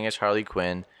returning as Harley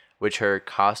Quinn, which her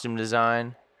costume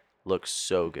design looks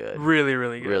so good. Really,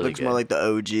 really good. Really Looks good. more like the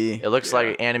OG. It looks like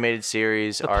an animated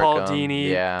series. The Paul Arkham.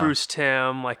 Dini, Yeah. Bruce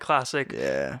Timm, like classic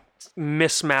Yeah.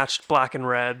 mismatched black and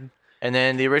red. And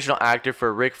then the original actor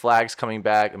for Rick Flag's coming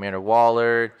back, Amanda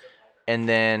Waller. And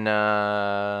then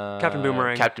Captain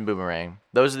Boomerang. Captain Boomerang.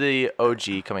 Those are the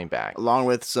OG coming back. Along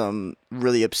with some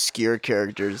really obscure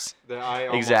characters. That I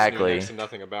almost Exactly. knew next to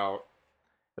nothing about.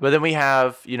 But then we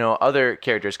have, other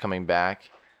characters coming back.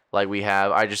 Like we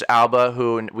have Idris Alba,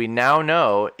 who we now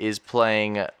know is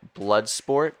playing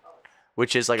Bloodsport,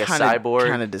 which is like a cyborg.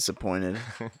 Kind of disappointed.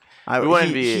 We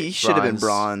wouldn't be He should have been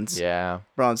bronze. Yeah.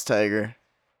 Bronze Tiger.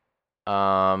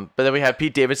 But then we have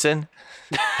Pete Davidson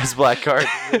as Blackheart,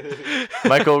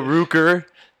 Michael Rooker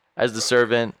as the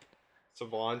Servant,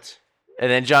 Savant. and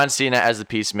then John Cena as the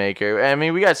Peacemaker. I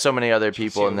mean, we got so many other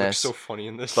people in Looks this. so funny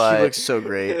in this. But He looks so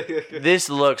great. this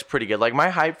looks pretty good. Like my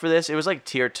hype for this, it was like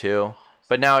tier 2,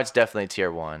 but now it's definitely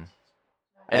tier 1.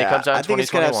 And it comes out in I think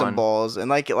it's gonna have some 2021. balls, and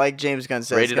like James Gunn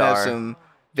said, Rated it's gonna R. have some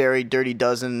very Dirty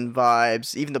Dozen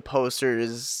vibes. Even the poster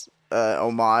is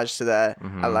homage to that.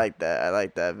 I like that. I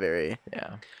like that very.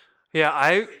 Yeah. Yeah,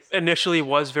 I initially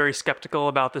was very skeptical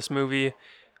about this movie.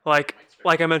 Like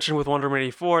I mentioned with Wonder Woman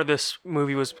 84, this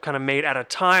movie was kind of made at a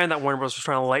time that Warner Bros. Was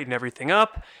trying to lighten everything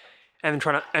up and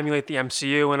trying to emulate the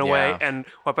MCU in a way. Yeah. And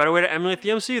what better way to emulate the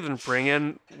MCU than bring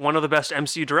in one of the best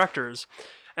MCU directors?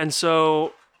 And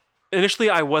so initially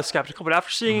I was skeptical, but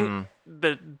after seeing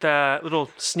the little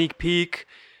sneak peek,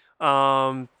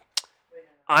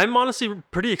 I'm honestly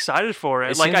pretty excited for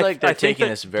it. It seems like they're I think taking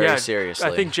this very seriously.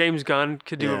 I think James Gunn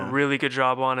could do a really good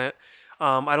job on it.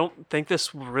 I don't think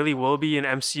this really will be an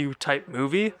MCU type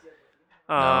movie.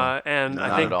 And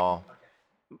Not I think at all.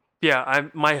 yeah,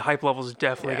 my hype levels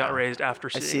definitely got raised after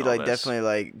I seeing see all like this. definitely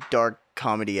like dark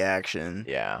comedy action.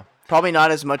 Yeah. Probably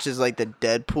not as much as like the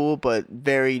Deadpool, but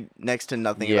very next to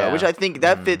nothing. Yeah. About, which I think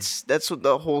that fits. That's what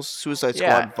the whole Suicide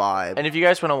Squad vibe. And if you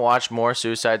guys want to watch more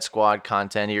Suicide Squad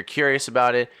content, you're curious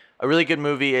about it, a really good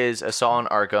movie is Assault on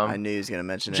Arkham. I knew he was gonna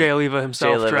mention it. Jay Oliva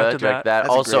himself directed that. That's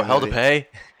a Also, great Hell to movie. Pay.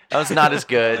 That was not as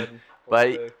good,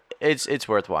 but it's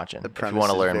worth watching The if premise you want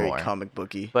to is learn very more. comic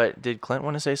booky. But did Clint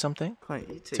want to say something? Clint,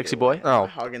 you take Sexy it boy? away. Oh.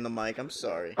 Hogging the mic. I'm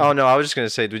sorry. Oh no, I was just gonna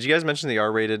say, did you guys mention the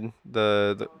R-rated?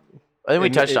 I think we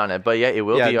It- touched it- on it, but yeah, it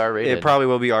will be R-rated. It probably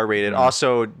will be R-rated.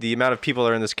 Also, the amount of people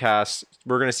that are in this cast,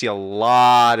 we're gonna see a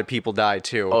lot of people die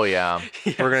too. Oh yeah.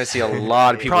 We're gonna see a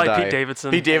lot of people Probably die. Pete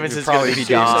Davidson. Pete Davidson's Probably going to be Pete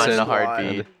gone in Davidson. a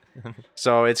heartbeat.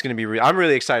 So it's gonna be. I'm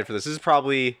really excited for this. This is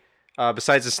probably,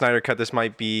 besides the Snyder Cut, this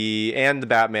might be, and the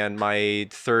Batman, my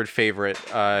third favorite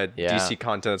DC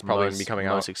content that's probably gonna be coming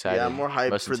most out. excited. Yeah, I'm more hyped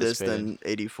most for this anticipated. than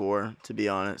 84, to be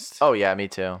honest. Oh yeah, me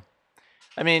too.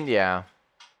 I mean, yeah.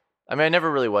 I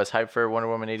never really was hyped for Wonder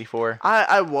Woman 84.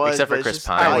 I was, Except for but it's Chris just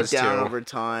Pine. died I was down too. over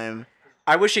time.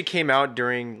 I wish it came out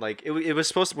during like it was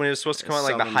supposed to, when it was supposed to come out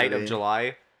like the Summer height movie. of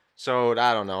July. So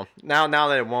I don't know. Now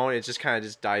that it won't, it just kind of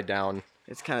just died down.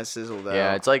 It's kind of sizzled out.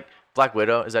 Yeah, it's like Black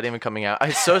Widow. Is that even coming out?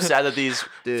 It's so sad that these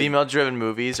Dude. female-driven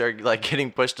movies are like getting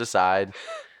pushed aside.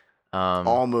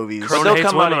 all movies. But Corona they'll hates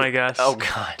come out women, in- I guess. Oh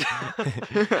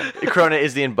God. Corona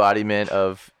is the embodiment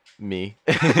of me.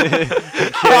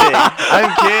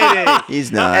 I'm kidding.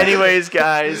 He's not. Anyways,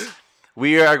 guys,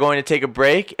 we are going to take a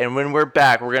break, and when we're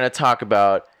back, we're going to talk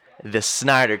about the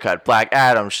Snyder Cut, Black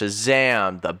Adam,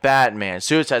 Shazam, the Batman,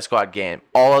 Suicide Squad game,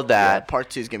 all of Yeah, that. part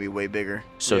 2 is gonna be way bigger.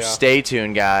 So Yeah. stay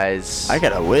tuned, guys. I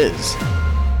got a whiz.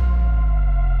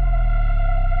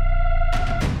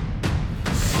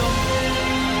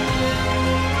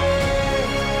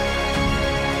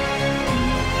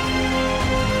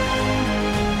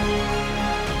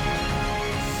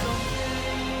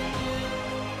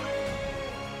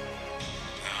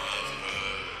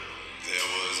 There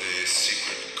was a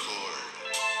secret chord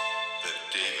that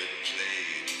David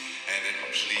played, and it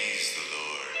pleased the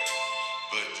Lord.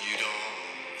 But you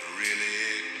don't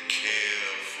really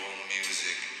care for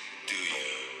music, do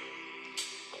you?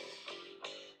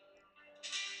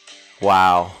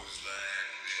 Wow.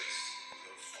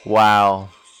 Wow.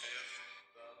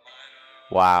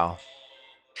 Wow.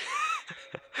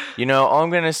 You know, all I'm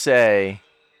going to say,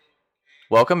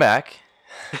 welcome back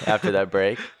after that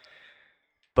break.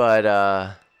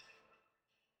 But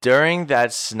during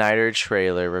that Snyder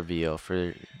trailer reveal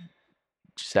for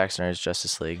Zack Snyder's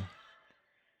Justice League,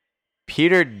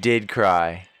 Peter did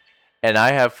cry, and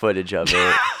I have footage of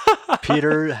it.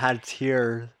 Peter had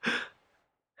tears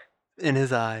in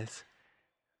his eyes.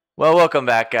 Well, welcome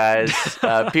back, guys.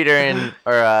 Peter and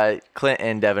Clint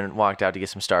and Devin walked out to get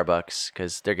some Starbucks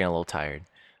because they're getting a little tired.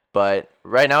 But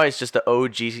right now, it's just the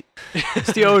OG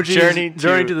It's the OG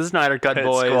journey to the Snyder Cut,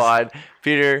 boys. squad.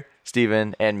 Peter,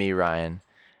 Steven, and me, Ryan.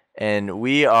 And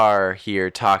we are here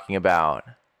talking about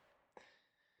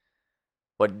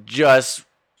what just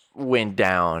went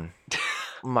down.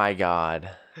 My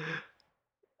God.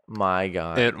 My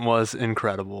God. It was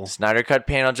incredible. Snyder Cut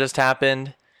panel just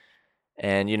happened.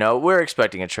 And, you know, we're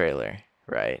expecting a trailer,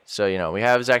 right? So, you know, we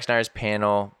have Zack Snyder's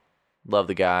panel. Love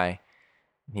the guy.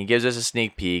 He gives us a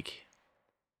sneak peek.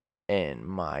 And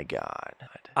my God.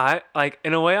 I like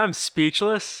in a way I'm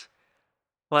speechless.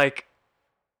 Like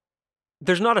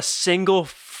there's not a single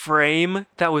frame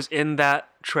that was in that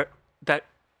that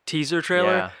teaser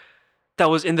trailer Yeah. that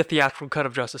was in the theatrical cut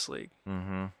of Justice League.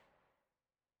 Mm-hmm.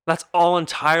 That's all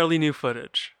entirely new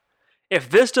footage. If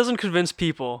this doesn't convince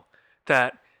people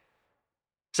that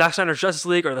Zack Snyder's Justice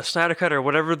League or the Snyder Cut or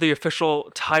whatever the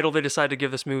official title they decide to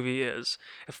give this movie is,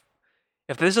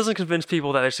 if this doesn't convince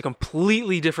people that it's a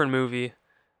completely different movie,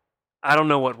 I don't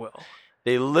know what will.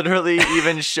 They literally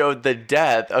even showed the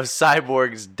death of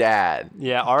Cyborg's dad.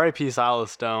 Yeah, R.I.P.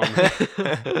 Silas Stone.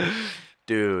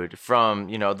 Dude, from,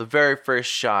 you know, the very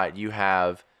first shot, you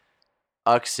have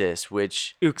Uxas,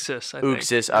 which... Uxas, I think.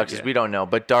 Uxas, Yeah. we don't know,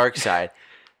 but Darkseid.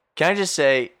 Can I just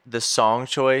say the song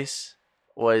choice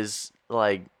was,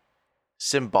 like,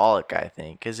 symbolic, I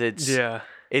think, because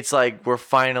it's like we're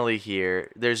finally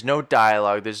here. There's no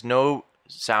dialogue. There's no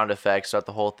sound effects throughout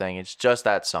the whole thing. It's just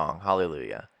that song,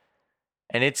 Hallelujah.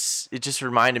 And it just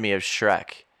reminded me of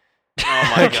Shrek.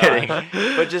 Oh my I'm kidding. God.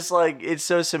 But just like it's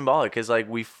so symbolic because like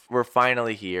we're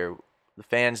finally here. The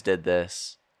fans did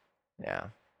this. Yeah.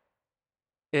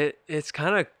 It's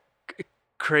kind of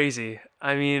crazy.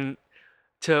 I mean,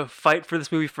 to fight for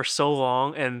this movie for so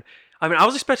long, and I mean, I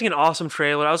was expecting an awesome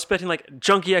trailer. I was expecting like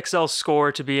Junkie XL's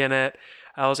score to be in it.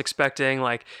 I was expecting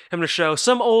like him to show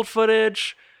some old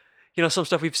footage, you know, some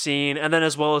stuff we've seen, and then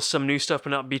as well as some new stuff, but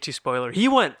not be too spoiler. He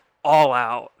went all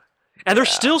out. And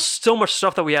there's still so much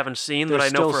stuff that we haven't seen that I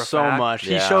There's know still for a so fact. much.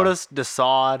 Yeah. He showed us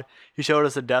Desaad. He showed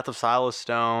us the death of Silas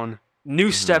Stone. New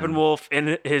Steppenwolf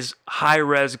in his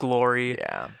high-res glory.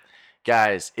 Yeah.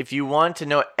 Guys, if you want to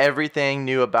know everything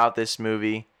new about this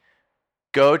movie,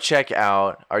 go check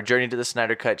out our Journey to the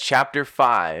Snyder Cut Chapter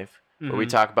 5, where we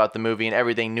talk about the movie and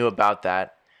everything new about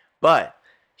that. But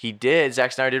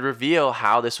Zack Snyder did reveal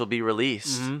how this will be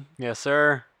released Yes,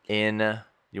 sir. in,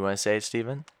 you want to say it,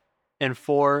 Steven? In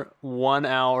 4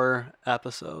 1-hour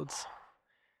episodes.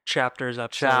 Chapters,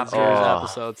 episodes. Chapters, Oh,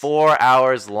 episodes. 4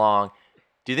 hours long.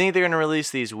 Do you think they're going to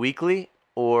release these weekly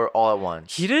or all at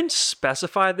once? He didn't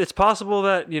specify. It's possible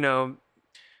that,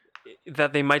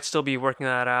 that they might still be working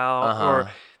that out,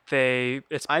 or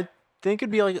it's I think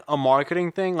it'd be like a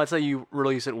marketing thing. Let's say you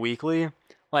release it weekly.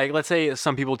 Like, let's say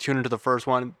some people tune into the first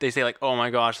one. They say, like, oh my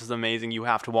gosh, this is amazing. You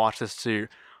have to watch this to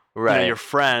your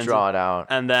friends. Draw it out.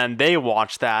 And then they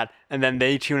watch that, and then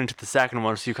they tune into the second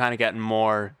one, so you kind of get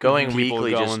more Going people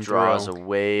weekly going just draws through. a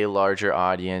way larger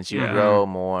audience. You grow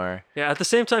more. Yeah, at the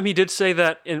same time, he did say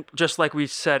that, just like we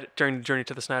said during the Journey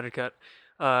to the Snyder Cut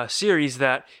series,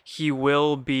 that he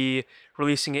will be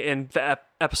releasing it in the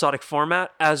episodic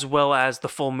format as well as the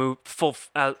full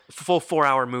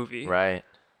 4-hour movie. Right.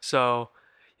 So,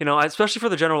 especially for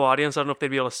the general audience, I don't know if they'd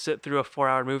be able to sit through a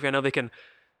 4-hour movie. I know they can.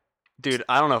 Dude,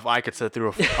 I don't know if I could sit through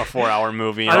a 4-hour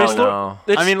movie. I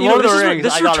mean, Lord of the this Rings,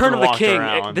 is I got Return to of the walk King.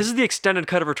 around. This is the extended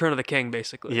cut of Return of the King,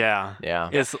 basically. Yeah.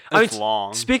 Yeah. It's I mean,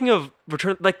 long. Speaking of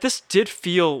Return, this did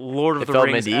feel Lord of It the felt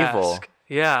Rings medieval.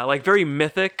 Yeah, very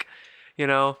mythic,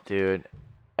 Dude.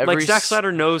 Zack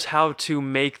Snyder knows how to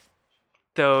make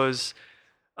those,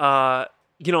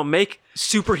 make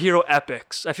superhero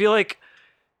epics. I feel like,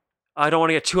 I don't want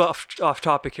to get too off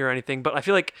topic here or anything, but I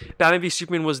feel like Batman v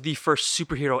Superman was the first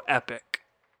superhero epic,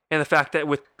 and the fact that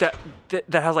with that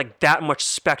has that much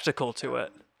spectacle to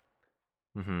it.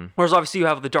 Mm-hmm. Whereas obviously you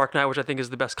have The Dark Knight, which I think is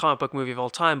the best comic book movie of all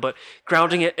time, but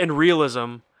grounding it in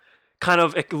realism,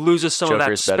 it loses some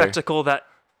Joker's of that better. spectacle that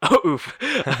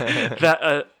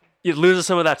it loses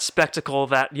some of that spectacle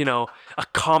that a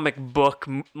comic book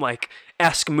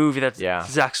esque movie that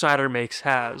Zack Snyder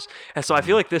has, and so I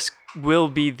feel like this will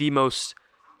be the most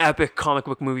epic comic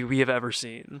book movie we have ever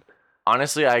seen.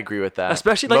 Honestly, I agree with that.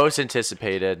 Especially most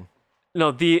anticipated.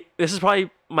 No, this is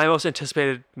probably my most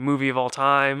anticipated movie of all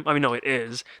time. I mean, no, it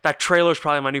is. That trailer is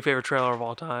probably my new favorite trailer of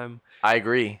all time. I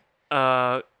agree.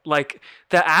 The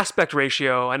aspect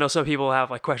ratio, I know some people have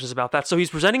questions about that. So he's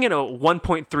presenting it in a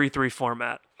 1.33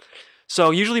 format.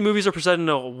 So usually movies are presented in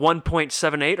a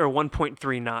 1.78 or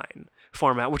 1.39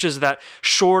 format, which is that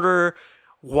shorter,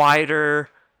 wider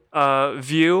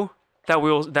view that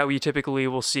we typically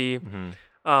will see.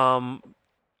 Mm-hmm.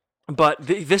 But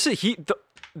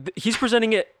he's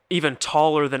presenting it even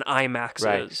taller than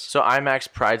IMAX is. So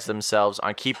IMAX prides themselves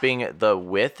on keeping the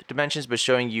width dimensions, but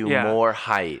showing you more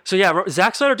height. So yeah,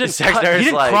 Zack Snyder didn't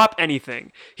crop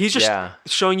anything. He's just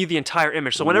showing you the entire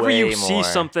image. So whenever you see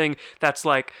something that's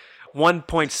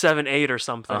 1.78 or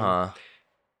something,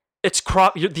 it's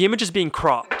cropped. The image is being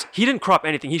cropped. He didn't crop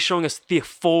anything. He's showing us the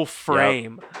full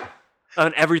frame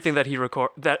on everything that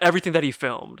everything that he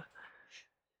filmed.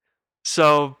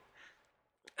 So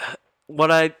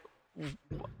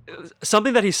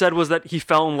something that he said was that he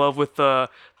fell in love with the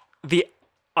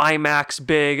IMAX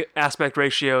big aspect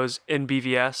ratios in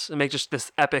BVS and make just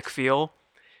this epic feel.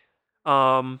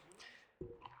 And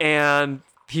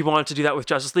he wanted to do that with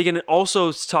Justice League, and it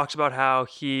also talked about how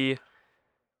he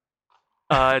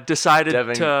decided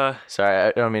Devin, to. Sorry,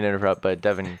 I don't mean to interrupt, but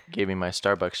Devin gave me my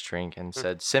Starbucks drink and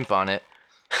said "simp" on it.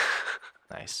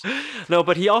 Nice. No,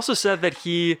 but he also said that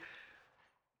he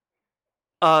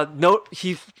saw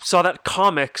that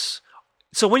comics.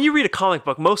 So when you read a comic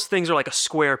book, most things are like a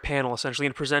square panel essentially,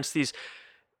 and it presents these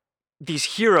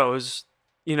heroes,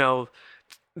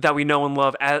 that we know and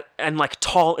love, and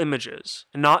tall images,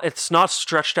 and it's not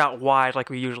stretched out wide like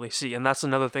we usually see, and that's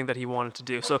another thing that he wanted to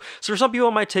do. So for some people,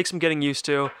 it might take some getting used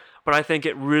to, but I think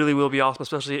it really will be awesome,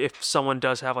 especially if someone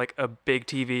does have a big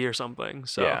TV or something.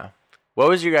 So yeah. What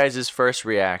was your guys' first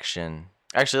reaction?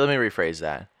 Actually, let me rephrase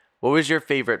that. What was your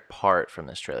favorite part from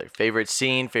this trailer? Favorite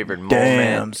scene, favorite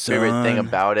moment, favorite thing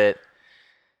about it?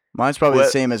 Mine's probably the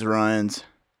same as Ryan's.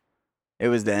 It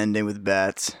was the ending with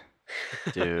bats.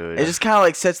 Dude. It just kind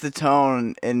of sets the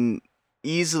tone and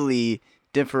easily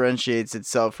differentiates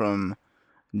itself from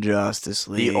Justice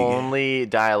League. The only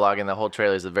dialogue in the whole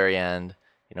trailer is the very end.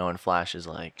 When Flash is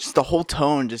just the whole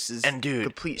tone just is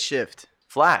complete shift.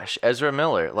 Flash, Ezra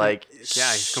Miller,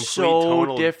 he's complete so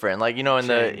total different. In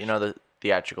change. the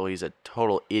theatrical, he's a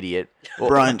total idiot.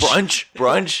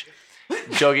 Brunch.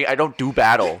 Joking. I don't do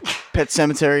battle. Pet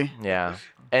Cemetery. Yeah.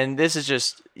 And this is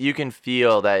just, you can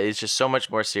feel that it's just so much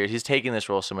more serious. He's taking this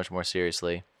role so much more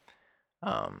seriously.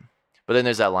 But then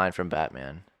there's that line from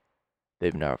Batman.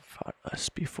 They've never fought us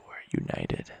before.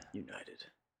 United.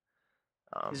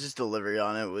 His just delivery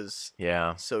on it was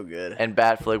so good. And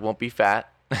Batflick won't be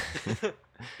fat.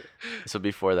 This will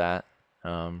be for that.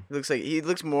 He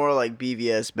looks more like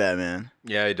BVS Batman.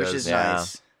 Yeah, he does. Which is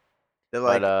nice. The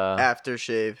like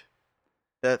aftershave.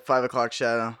 That 5 o'clock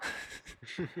shadow.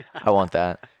 I want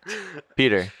that.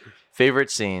 Peter, favorite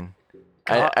scene.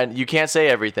 And you can't say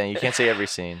everything. You can't say every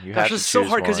scene. You have to choose so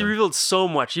hard because he one. revealed so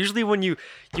much. Usually when you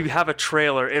have a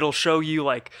trailer, it'll show you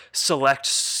like select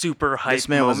super hype This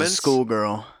man moments. was a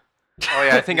schoolgirl. Oh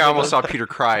yeah, I think I almost saw Peter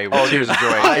cry with tears of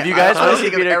joy. If you guys want to see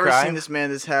I've Peter ever cry, seen this man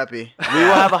this happy. we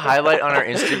will have a highlight on our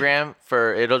Instagram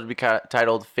it'll be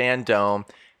titled Fandome.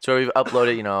 So we've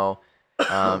uploaded,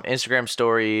 Instagram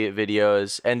story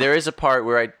videos, and there is a part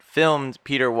where I filmed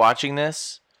Peter watching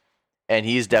this, and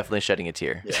he's definitely shedding a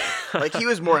tear. Yeah. Like he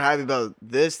was more happy about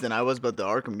this than I was about the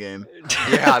Arkham game.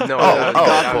 Yeah, no, of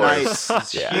course.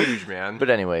 course. It's huge, man. But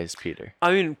anyways, Peter.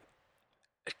 I mean,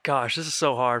 gosh, this is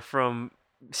so hard from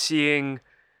seeing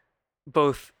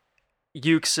both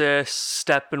Euxis,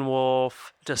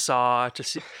 Steppenwolf, Desaad to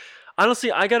see.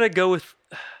 Honestly, I gotta go with,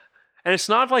 and it's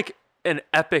not like an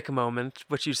epic moment,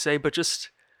 what you say, but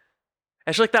just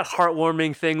it's like that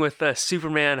heartwarming thing with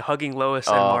Superman hugging Lois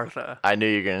and Martha. I knew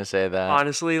you were gonna say that.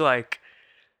 Honestly, like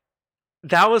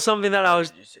that was something that I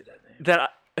was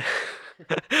that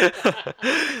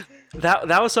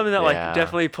was something that like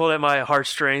definitely pulled at my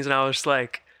heartstrings, and I was just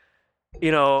like,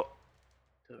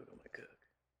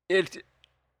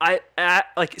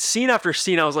 like scene after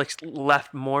scene, I was like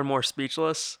left more and more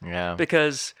speechless. Yeah.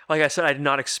 Because, like I said, I did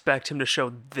not expect him to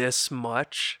show this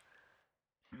much.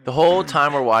 The whole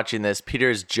time we're watching this,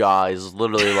 Peter's jaw is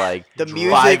literally like The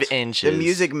 5 inches. The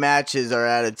music matches our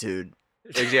attitude.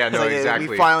 Yeah, no, exactly.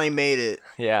 We finally made it.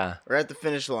 Yeah. We're at the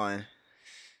finish line.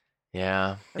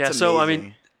 Yeah. That's so I amazing.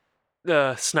 mean,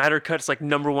 the Snyder Cut's like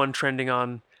 #1 trending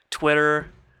on Twitter.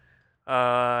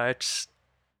 It's.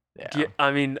 Yeah.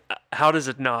 I mean, how does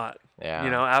it not?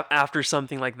 Yeah. After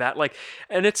something like that, like,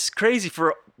 and it's crazy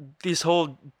for this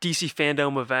whole DC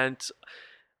fandom event.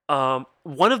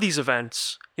 One of these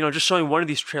events, just showing one of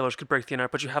these trailers could break the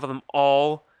internet, but you have them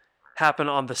all happen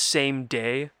on the same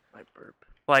day,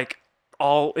 like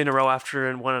all in a row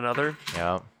after one another.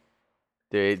 Yeah.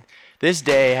 Dude, this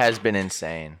day has been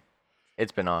insane.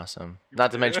 It's been awesome.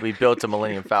 Not to mention we built a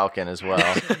Millennium Falcon as well.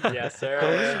 Yes,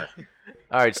 sir.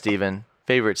 All right, Steven.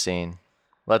 Favorite scene.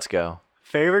 Let's go.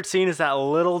 Favorite scene is that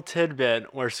little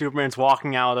tidbit where Superman's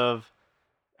walking out of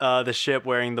the ship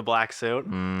wearing the black suit.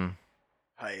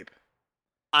 Hype.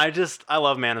 I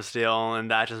love Man of Steel, and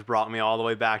that just brought me all the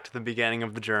way back to the beginning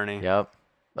of the journey. Yep.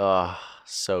 Oh,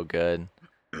 so good.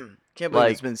 Can't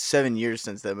believe it's been 7 years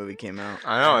since that movie came out.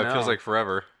 I know, it feels like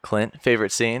forever. Clint,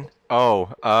 favorite scene? Oh,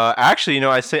 actually,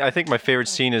 I think my favorite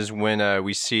scene is when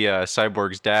we see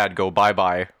Cyborg's dad go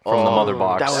bye-bye from the mother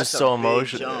box. That was so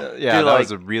emotional. Yeah, Dude, that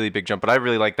was a really big jump, but I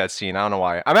really like that scene. I don't know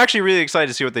why. I'm actually really excited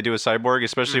to see what they do with Cyborg,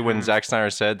 especially when Zack Snyder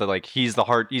said that like he's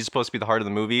supposed to be the heart of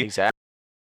the movie. Exactly.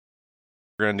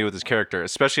 We're gonna do with his character,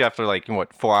 especially after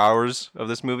 4 hours of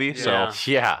this movie. Yeah.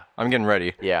 So Yeah. I'm getting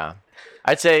ready. Yeah.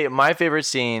 I'd say my favorite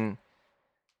scene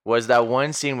was that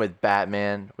one scene with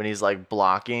Batman when he's like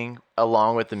blocking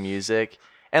along with the music.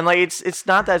 And like it's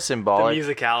not that The symbolic.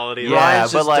 musicality. Yeah,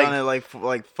 Ryan's but, just like, done it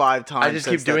like 5 times. I just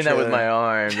keep since doing that with trailer. my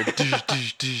arm.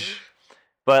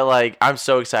 But like I'm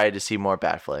so excited to see more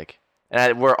Batflick.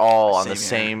 And we're all on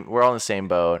we're all in the same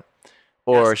boat.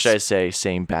 Or should I say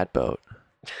same bat boat?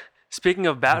 Speaking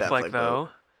of Batfleck,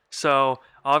 though, so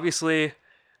obviously,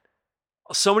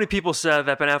 so many people said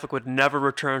that Ben Affleck would never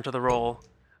return to the role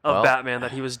of Batman,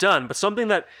 that he was done. But something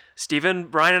that Steven,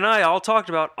 Brian, and I all talked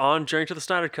about on Journey to the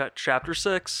Snyder Cut, Chapter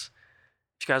 6.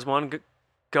 If you guys want to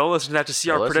go listen to that to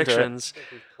see our listen to it. predictions.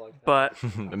 But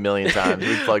A million times.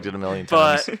 We've plugged it a million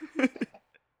times.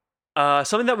 But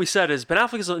something that we said is Ben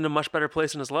Affleck is in a much better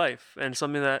place in his life, and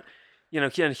something that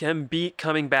him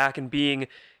coming back and being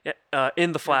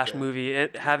in the Flash movie,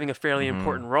 having a fairly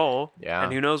important role,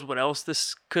 and who knows what else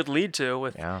this could lead to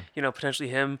with potentially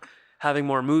him having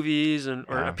more movies or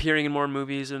appearing in more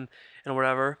movies and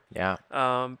whatever. Yeah.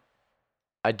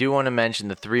 I do want to mention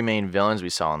the 3 main villains we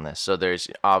saw in this. So there's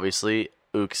obviously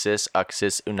Uxis,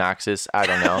 Unaxis, I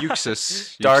don't know.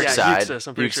 Euxis. Darkseid. Euxis,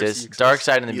 I'm pretty sure it's Euxis.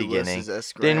 Darkseid in the Ulysses beginning.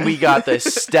 S. Grant. Then we got the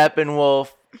Steppenwolf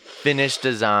finished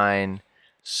design.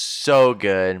 So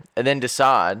good. And then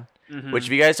Desaad, which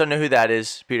if you guys don't know who that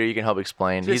is, Peter, you can help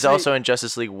explain. He's also in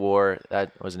Justice League War.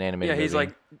 That was an animated movie. Yeah, he's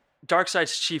like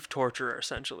Darkseid's chief torturer,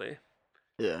 essentially.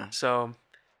 Yeah. So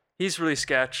He's really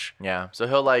sketch. Yeah. So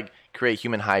he'll like create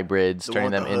human hybrids, The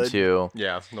turning one them with the hood? into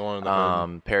Yeah, the one in the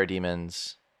hood.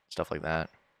 parademons, stuff like that.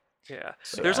 Yeah.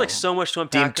 There's like so much to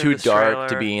Deemed unpack in too this dark trailer.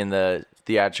 to be in the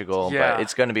theatrical, Yeah. but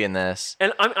it's going to be in this.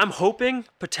 And I'm hoping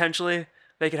potentially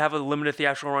they could have a limited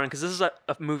theatrical run because this is a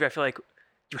movie I feel like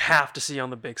you have to see on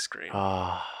the big screen.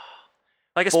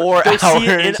 Like 4 go see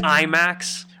it in hours.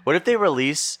 IMAX. What if they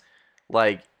release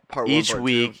like Part one, each part two.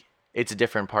 week? It's a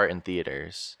different part in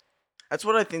theaters. That's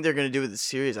what I think they're gonna do with the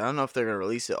series. I don't know if they're gonna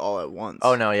release it all at once.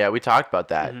 Oh no, yeah, we talked about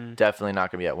that. Mhm. Definitely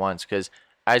not gonna be at once because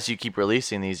as you keep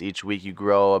releasing these each week, you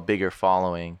grow a bigger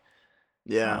following.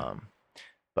 Yeah.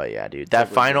 But yeah, dude, that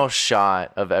Definitely final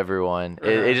shot of everyone,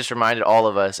 it just reminded all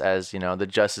of us as the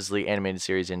Justice League animated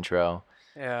series intro.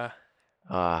 Yeah.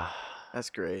 That's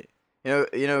great.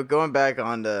 Going back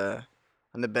on the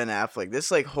Ben Affleck, this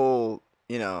like whole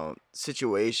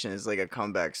situation is like a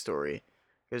comeback story.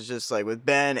 It's just like with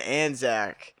Ben and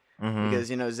Zach, Mhm.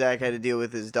 because Zach had to deal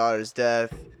with his daughter's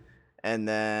death, and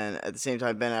then at the same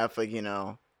time Ben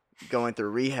Affleck, going through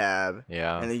rehab.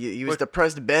 Yeah. And he was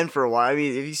depressed Ben for a while. I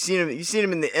mean, if you've seen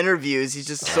him in the interviews, he's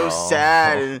just so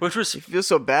sad, and Which was you feel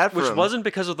so bad for Which him. wasn't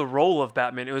because of the role of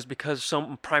Batman. It was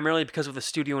primarily because of the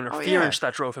studio interference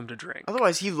that drove him to drink.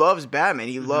 Otherwise, he loves Batman.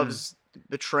 He loves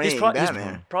betraying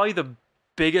Batman. He's probably the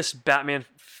biggest Batman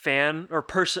fan or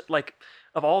person, like,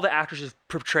 of all the actors who've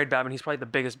portrayed Batman, he's probably the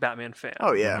biggest Batman fan.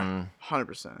 Oh, yeah.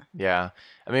 100%. Yeah.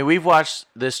 I mean, we've watched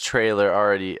this trailer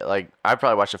already. Like, I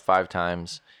probably watched it 5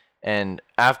 times. And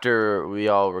after we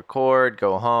all record,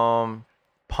 go home,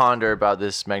 ponder about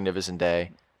this magnificent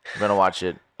day, I'm going to watch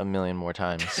it a million more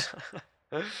times.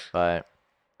 But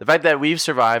the fact that we've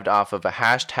survived off of a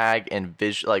hashtag and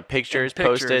pictures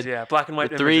posted yeah, black and white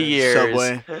for 3 images. years,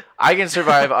 Subway. I can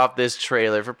survive off this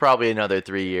trailer for probably another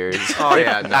 3 years. Oh,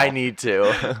 yeah, no. I need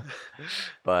to.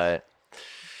 But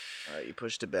All right, you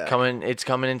pushed it back. it's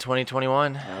coming in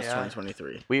 2021. Now it's Yeah.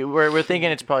 2023. We're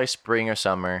thinking it's probably spring or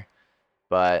summer,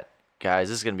 but guys,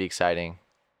 this is gonna be exciting.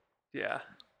 Yeah.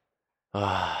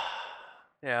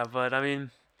 Yeah, but I mean,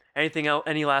 anything else?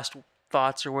 Any last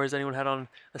thoughts or words anyone had on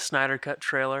the Snyder Cut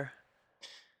trailer?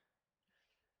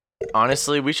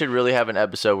 Honestly, we should really have an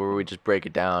episode where we just break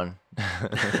it down.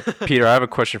 Peter, I have a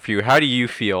question for you. How do you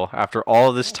feel after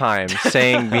all this time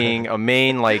being a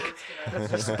main like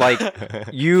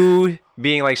you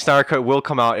being like Snyder Cut will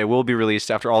come out, it will be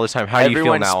released after all this time. How do you feel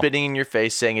Everyone's now? spitting in your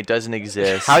face saying it doesn't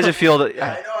exist. How does it feel to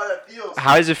I know how that feels.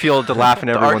 how does it feel to laugh in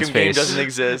the everyone's Arkham game face? doesn't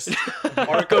exist.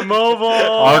 Arkham Mobile.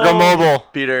 Arkham Mobile.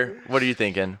 Peter, what are you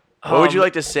thinking? What would you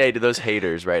like to say to those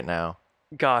haters right now?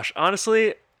 Gosh,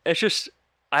 honestly, it's just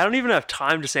I don't even have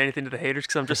time to say anything to the haters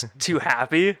because I'm just too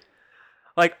happy.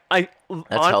 Like That's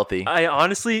healthy. I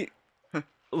honestly,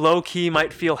 low key,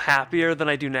 might feel happier than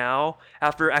I do now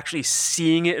after actually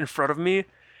seeing it in front of me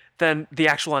than the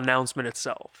actual announcement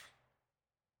itself.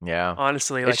 Yeah.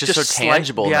 Honestly, It's like just so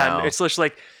tangible yeah, now. it's just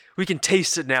like we can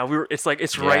taste it now. It's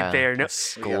right Yeah, there. No,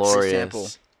 It's We got the sample.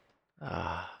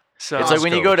 glorious. so It's like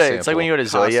when you go to it's like when you go to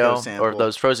Costco Zoyo or sample.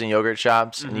 those frozen yogurt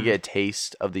shops and you Mhm. get a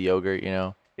taste of the yogurt,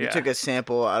 You yeah. took a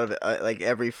sample out of like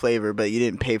every flavor, but you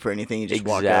didn't pay for anything. You just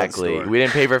walked out of the Exactly. store. We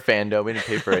didn't pay for fandom. We didn't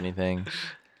pay for anything.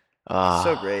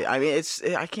 So great. I mean,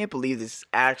 I can't believe this.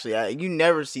 Actually, you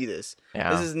never see this. Yeah.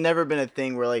 This has never been a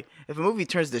thing where like if a movie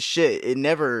turns to shit, it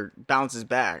never bounces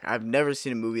back. I've never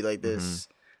seen a movie like this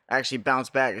actually bounce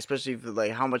back, especially for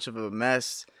like how much of a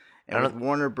mess. And with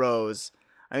Warner Bros.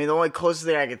 I mean, the only closest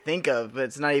thing I could think of, but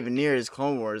it's not even near, is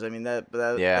Clone Wars. I mean, that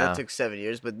took 7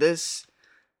 years, but this.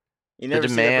 You never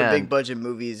see that for demand, big budget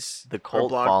movies. The or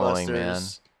cult following, man.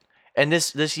 blockbusters. And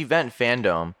this event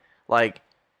fandom, like,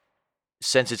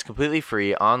 since it's completely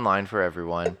free online for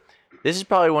everyone, this is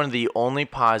probably one of the only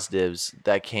positives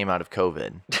that came out of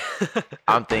COVID.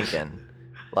 I'm thinking,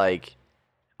 like,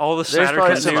 all the there's Snyder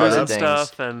probably Cut some news other and things.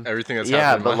 stuff, and Everything that's yeah,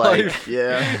 happened but in my like, life.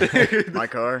 Yeah, my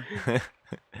car.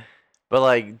 but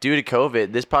like, due to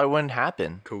COVID, this probably wouldn't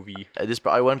happen. COVID. This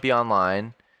probably wouldn't be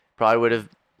online. Probably would have.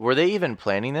 Were they even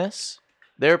planning this?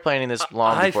 They were planning this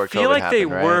long before COVID I feel like they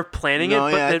happened, right? were planning No,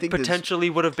 it, yeah, I but it think this potentially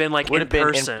would have been like Would in have been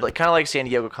person. like kind of like San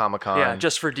Diego Comic Con. yeah,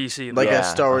 just for DC. Like Yeah, a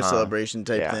Star Wars uh-huh. celebration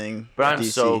type Yeah. thing. But I'm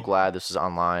DC. so glad this is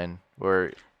online,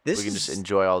 where This we can just is-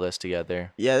 enjoy all this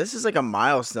together. Yeah, this is like a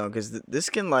milestone because this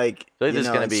can like I think this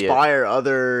is gonna be it. inspire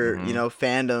other Mhm.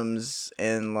 fandoms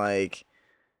and like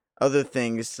other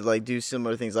things to like do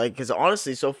similar things. Like because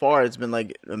honestly, so far it's been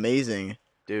like amazing.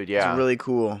 Dude, yeah. It's really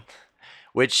cool.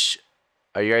 Which,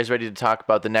 are you guys ready to talk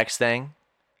about the next thing?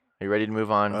 Are you ready to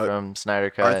move on from Snyder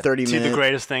Our Cut? 30-minute To the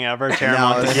greatest thing ever, Terramon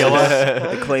analysis,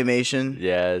 Tequila. the claymation.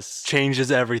 Yes.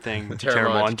 Changes everything. Terramon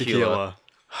Terramon Tequila.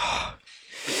 Tequila.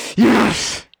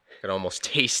 Yes. could almost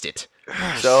taste it.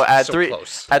 So at So three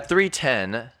close. at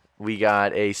 3:10, we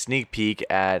got a sneak peek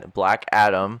at Black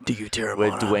Adam with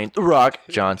Dwayne The Rock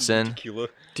Johnson,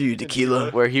 Do you tequila?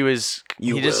 where he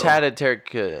just had a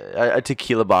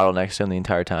tequila bottle next to him the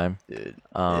entire time. Dude.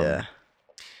 Yeah.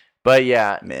 But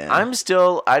yeah, Man.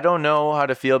 I don't know how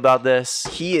to feel about this.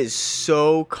 He is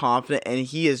so confident, and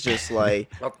he is just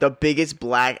like the biggest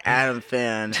Black Adam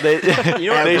fan. They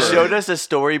Ever. showed us a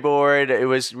storyboard. It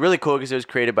was really cool because it was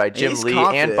created by Jim he's Lee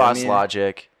confident, and Boss I mean-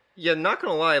 Logic. Yeah, not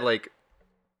gonna lie, like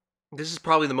this is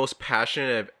probably the most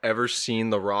passionate I've ever seen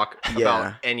The Rock about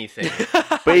Yeah. anything.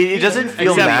 But it doesn't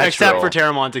feel natural. Except for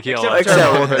Terramon Tequila. Except-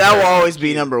 Except that will always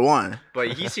be number one.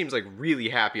 But he seems like really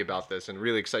happy about this and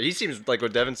really excited. He seems like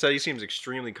what Devin said. He seems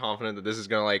extremely confident that this is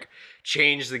gonna like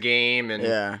change the game. And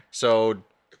Yeah. so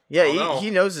Yeah, I don't know. he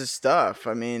knows his stuff.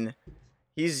 I mean,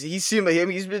 he seemed like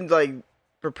he's been like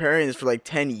preparing this for like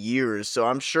 10 years, so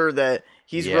I'm sure that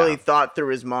he's Yeah. really thought through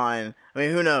his mind. I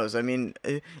mean, who knows? I mean,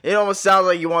 it almost sounds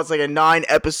like he wants like a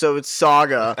 9-episode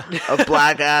saga of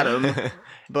Black Adam.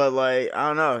 But like, I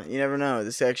don't know. You never know.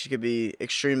 This actually could be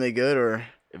extremely good or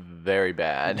Very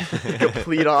bad.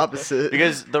 complete opposite.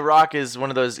 Because The Rock is one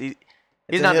of those. He's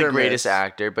It's a not hit the or greatest miss.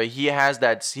 actor, but he has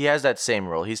that same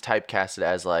role. He's typecasted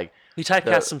as like He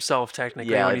typecasts himself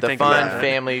technically when you the think fun, about it.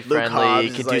 family Luke friendly, Hobbs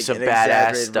can is, do like, some an badass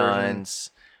exaggerated version. stunts.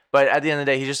 But at the end of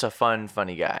the day, he's just a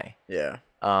funny guy. Yeah.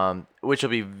 Which will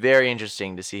be very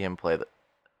interesting to see him play the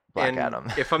Black and Adam.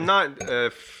 if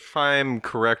I'm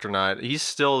correct or not, he's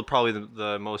still probably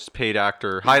the most paid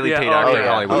actor, highly Yeah, paid oh, actor yeah. in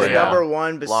Oh, Hollywood. yeah. number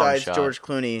one besides shot. George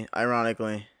Clooney,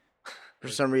 ironically. For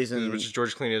some reason, Which is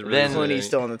George Clooney is really Then- Clooney's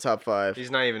still in the top 5.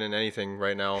 He's not even in anything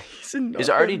right now. He's in Is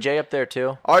nothing. RDJ up there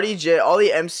too? RDJ, all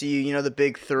the MCU, you know, the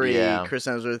big three, Yeah. Chris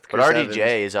Hemsworth, But Chris RDJ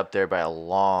Evans. is up there by a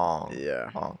long Yeah.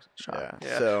 shot. Yeah.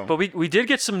 Yeah. So, But we did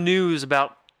get some news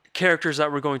about characters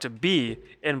that were going to be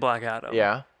in Black Adam.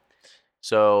 Yeah.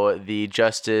 So the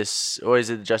Justice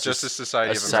Justice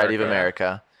Society of Society of America.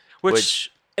 America.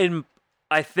 Which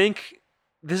I think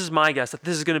this is my guess that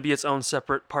this is going to be its own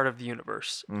separate part of the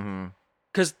universe. Mm-hmm.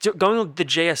 Because going the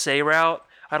JSA route,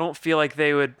 I don't feel like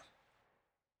they would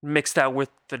mix that with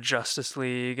the Justice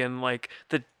League and like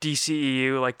the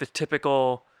DCEU, like the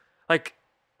typical, like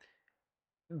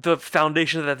the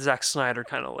foundation that Zack Snyder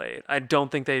kind of laid. I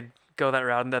don't think they'd go that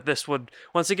route, and that this would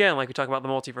once again, like we talk about the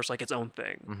multiverse, like its own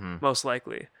thing, most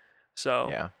likely. So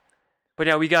Yeah. but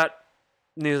yeah, we got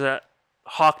news that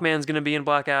Hawkman's gonna be in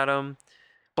Black Adam.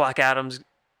 Black Adam's,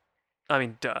 I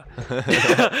mean, duh.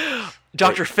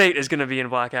 Dr. Fate is gonna be in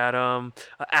Black Adam.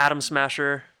 Atom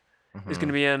Smasher is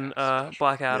gonna be in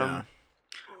Black Adam. yeah.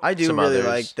 I do Some really others.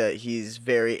 like that he's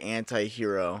very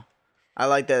anti-hero. I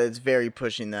like that it's very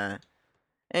pushing that.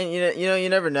 And you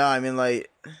never know. I mean, like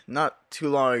not too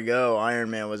long ago, Iron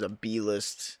Man was a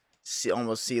B-list,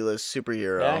 almost C-list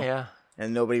superhero. Yeah.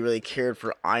 And nobody really cared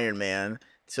for Iron Man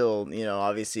till,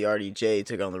 obviously RDJ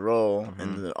took on the role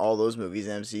in all those movies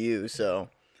in MCU. So,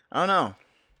 I don't know.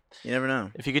 You never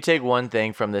know. If you could take one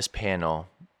thing from this panel,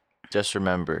 just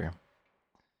remember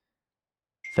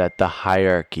that the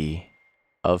hierarchy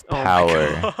of Oh my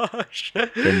power gosh.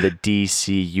 in the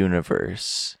DC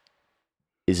universe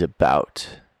is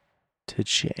about to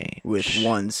change. With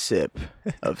one sip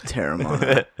of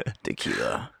Terramana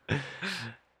tequila.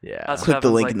 Yeah. That's Click what the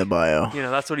happens, link like, in the bio.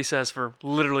 That's what he says for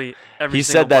literally every He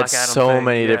single said that Black Adam so thing.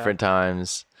 many Yeah. different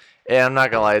times. And I'm not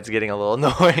gonna lie, it's getting a little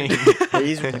annoying.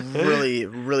 He's really,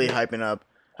 really hyping up.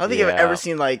 I don't think I've Yeah. ever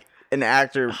seen like an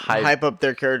actor hype up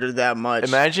their character that much.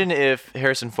 Imagine if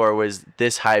Harrison Ford was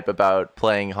this hype about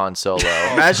playing Han Solo.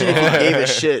 Imagine if he gave a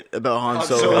shit about Han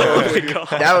Solo. Oh my God.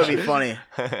 That would be funny.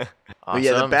 Awesome. But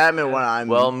yeah, the Batman one,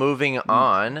 Well, moving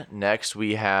on. Next,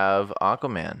 we have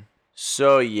Aquaman.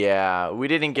 So yeah, we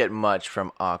didn't get much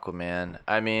from Aquaman.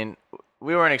 I mean,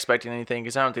 we weren't expecting anything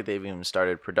because I don't think they've even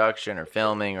started production or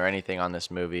filming or anything on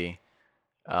this movie.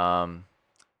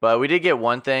 But we did get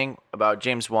one thing about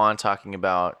James Wan talking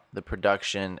about the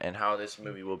production and how this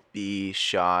movie will be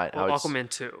shot. Well, how it's- Aquaman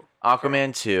 2.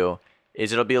 Aquaman 2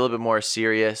 is it'll be a little bit more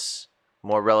serious,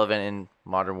 more relevant in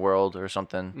modern world or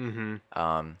something.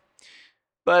 Mm-hmm.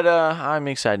 But I'm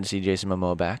excited to see Jason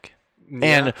Momoa back.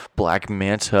 And Black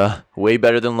Manta, way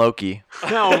better than Loki.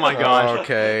 Oh my gosh.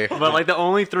 Okay. But like the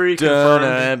only three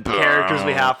confirmed characters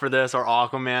we have for this are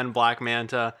Aquaman, Black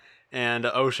Manta, and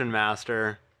Ocean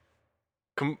Master.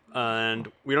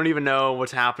 And we don't even know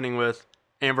what's happening with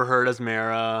Amber Heard as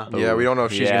Mara. Yeah, we don't know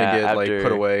if she's gonna get like after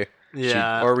put away.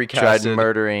 Yeah. Or Tried recasted.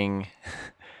 murdering.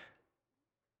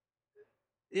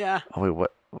 Yeah. Oh wait,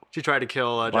 what? She tried to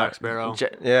kill Jack Sparrow.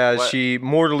 Yeah, What? she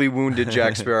mortally wounded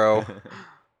Jack Sparrow.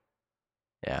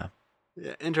 Yeah.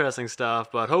 Yeah, interesting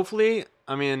stuff. But hopefully,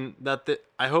 I mean,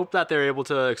 I hope that they're able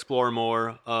to explore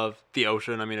more of the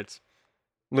ocean. I mean, it's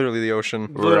Literally the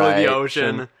ocean. literally Right. the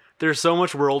ocean. There's so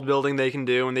much world building they can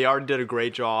do, and they already did a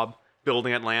great job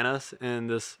building Atlantis in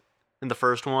the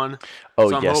first one. Oh,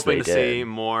 so I'm yes, hoping they to see did.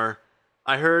 more.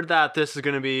 I heard that this is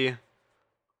going to be,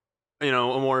 a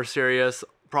more serious,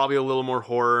 probably a little more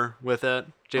horror with it.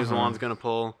 James Wan's going to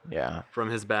pull Yeah. from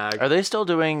his bag. Are they still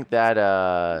doing that?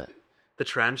 The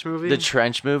Trench movie? The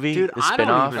Trench movie, Dude, the I don't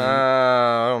spinoff. even-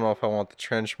 I don't know if I want the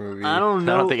Trench movie. I don't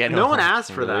know. I don't think anyone No one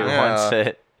asked for really that. wants Yeah.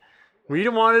 it. We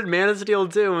wanted Man of Steel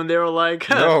 2, and they were like,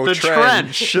 No, the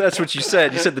trench. That's what you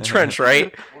said. You said the trench,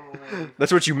 right?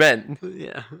 That's what you meant.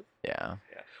 Yeah. Yeah.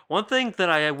 One thing that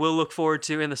I will look forward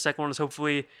to in the second one is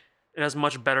hopefully it has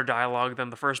much better dialogue than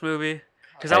the first movie.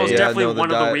 Because that was Yeah, definitely no, the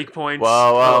one of the di- weak points.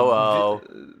 Whoa, whoa, whoa!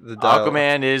 The dialogue.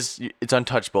 Aquaman it's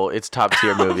untouchable. It's top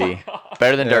tier movie,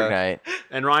 better than Dark Yeah. Knight.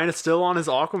 And Ryan is still on his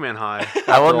Aquaman high.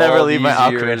 I will After never all leave my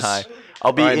these Aquaman years, high.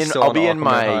 I'll be Ryan's in. still I'll on be in Aquaman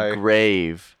my high.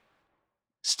 grave,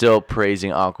 still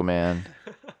praising Aquaman.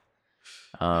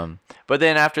 But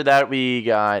then after that, we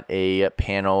got a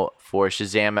panel for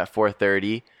Shazam at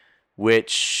 4:30,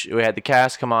 which we had the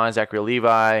cast come on: Zachary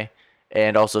Levi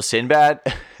and also Sinbad.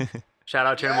 Shout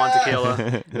out Chermont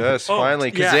Tequila. Yes, Oh,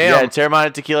 finally. yeah. Kazam. Yeah,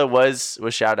 Terramana Tequila was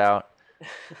shout out.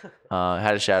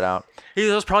 Had a shout out.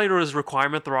 That was probably his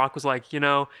requirement. The Rock was like, in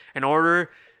order,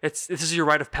 this is your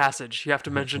rite of passage. You have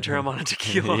to mention Terramana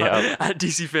Tequila Yep. at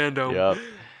DC Fandom. Yep.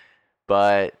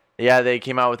 But yeah, they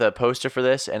came out with a poster for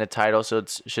this and a title, so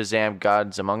it's Shazam: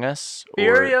 Gods Among Us, or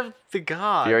Fury of the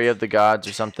Gods. Fury of the Gods,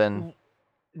 or something.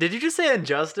 Did you just say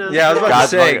Injustice? Yeah, I was about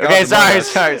Gods to say. Among- okay,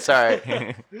 Gods Among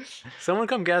sorry. Us. Someone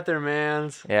come get their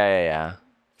mans. Yeah.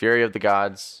 Fury of the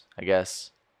Gods, I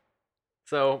guess.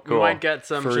 So we Cool. might get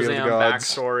some Fury of the Shazam Gods.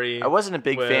 backstory. I wasn't a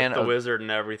big with fan the of. wizard and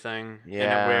everything.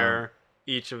 Yeah. And where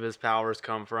each of his powers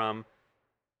come from.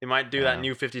 They might do that Yeah.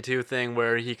 New 52 thing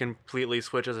where he completely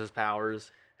switches his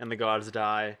powers and the gods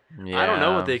die. Yeah. I don't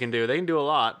know what they can do. They can do a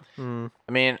lot. I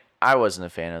mean, I wasn't a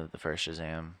fan of the first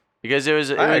Shazam because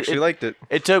I actually liked it.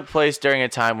 It took place during a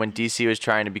time when DC was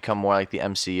trying to become more like the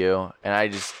MCU,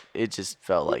 and it just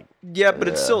felt like Yeah, but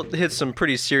it still hits some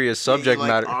pretty serious subject Like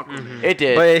matter. Aquaman. it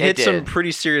did. But it hits did. some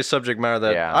pretty serious subject matter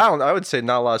that Yeah. I would say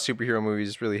not a lot of superhero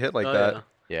movies really hit like Oh, that. yeah.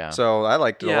 Yeah. So I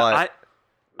liked it a Yeah, lot.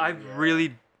 I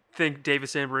really think David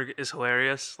Sandberg is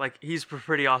hilarious. Like, he's a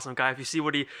pretty awesome guy. If you see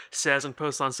what he says and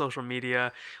posts on social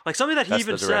media, like something that he That's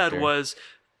even the said director. was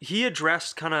he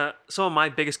addressed kind of some of my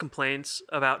biggest complaints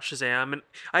about Shazam,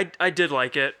 and I did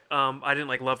like it. I didn't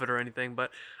like love it or anything, but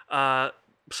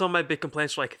some of my big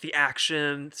complaints were like the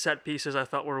action set pieces I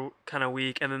thought were kind of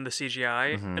weak, and then the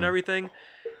CGI Mm-hmm. and everything.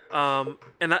 And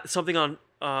that's something on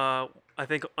I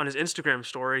think on his Instagram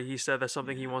story he said that's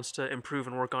something he wants to improve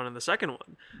and work on in the second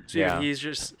one. So Yeah. he's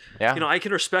just Yeah. I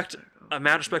can respect a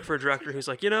mad respect for a director who's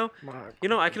like,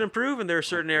 I can improve, and there are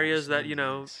certain areas that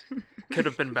could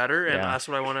have been better, and Yeah. that's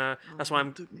what I want to. That's why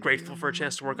I'm grateful for a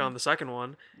chance to work on the second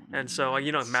one, and so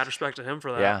mad respect to him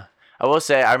for that. Yeah. I will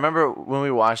say, I remember when we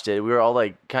watched it, we were all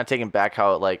like kind of taken back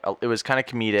how it was kind of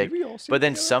comedic, we all see but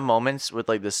then it some moments with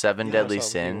like the seven Yeah, I deadly saw it too.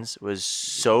 sins was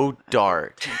so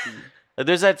dark. Like,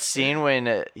 there's that scene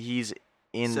when he's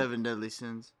in, Seven Deadly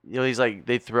Sins. he's like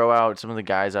they throw out some of the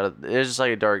guys out of. There's just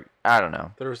like a dark. I don't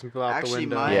know. There were some people out the Actually,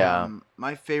 window. my Yeah.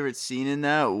 my favorite scene in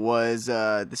that was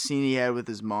the scene he had with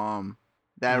his mom.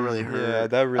 That really hurt. Yeah,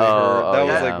 that really Oh, hurt. oh, That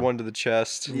was yeah. like one to the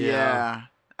chest. Yeah.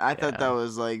 I thought Yeah. that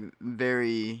was like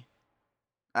very.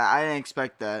 I didn't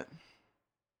expect that.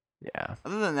 Yeah.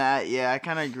 Other than that, yeah, I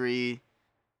kind of agree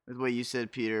with what you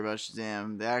said, Peter, about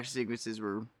Shazam. The action sequences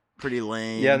were pretty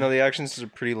lame. Yeah, no, the action scenes are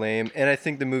pretty lame, and I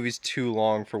think the movie's too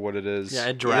long for what it is. Yeah, it I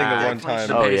think dragged. the one Definitely time,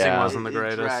 The Oh, pacing yeah. wasn't the It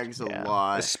greatest. drags a Yeah.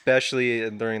 lot. especially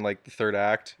during like the third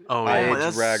act, Oh, I yeah. it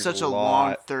that's dragged such a a long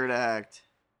lot. third act.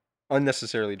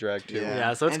 Unnecessarily dragged too.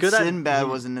 Yeah, so it's and good that Sinbad he-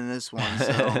 wasn't in this one, so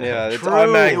Yeah, it's True. it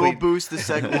automatically. will boost the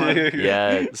second one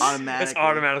Yeah. automatically. It's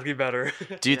automatically better.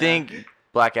 Do you Yeah. think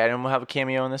Black Adam will have a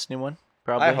cameo in this new one?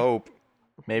 Probably. I hope.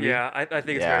 Maybe. Yeah, I think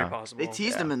it's Yeah. very possible. They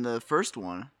teased him in the first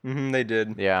one. They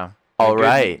did. Yeah. All Good-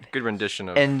 right. Good rendition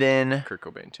of And then Kurt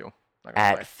Cobain too. Not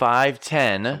gonna lie. at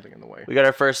 5:10, Something in the way. we got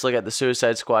our first look at the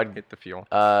Suicide Squad Hit the feel.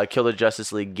 Kill the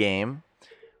Justice League game,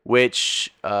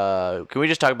 which can we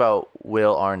just talk about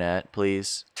Will Arnett,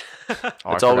 please?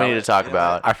 That's all we need to talk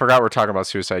about. I forgot we're talking about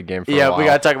Suicide Game. For a Yeah, while. we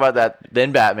got to talk about that.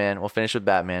 Then Batman. We'll finish with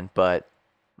Batman. But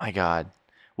my God,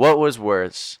 what was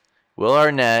worse, Will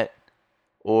Arnett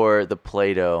or the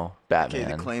Play-Doh Okay,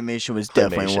 Batman? the claymation was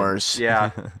definitely Claymation. worse.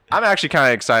 Yeah, I'm actually kind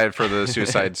of excited for the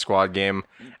Suicide Squad game.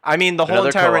 I mean, the whole Another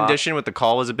entire co-op. rendition with the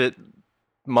call was a bit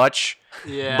much.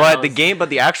 Yeah, But it was-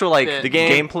 the actual like the the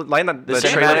game- gameplay, like the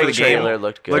cinematic trailer for the trailer game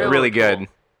looked good. looked really Really good.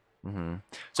 cool.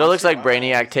 So it looks like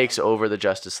Brainiac takes over the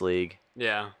Justice League.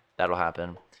 Yeah. That'll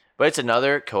happen. But it's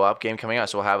another co-op game coming out.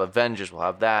 So we'll have Avengers. We'll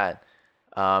have that.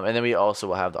 And then we also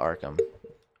will have the Arkham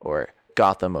or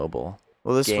Gotham Mobile.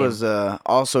 Well, this game. was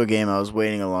also a game I was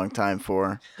waiting a long time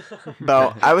for.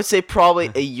 About, I would say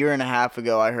probably a year and a half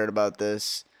ago, I heard about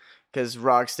this. Because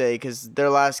Rocksteady, because their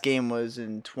last game was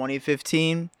in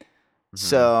 2015.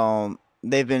 So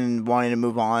they've been wanting to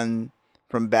move on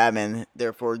from Batman.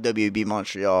 Therefore, WB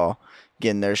Montreal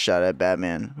getting their shot at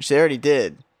Batman, which they already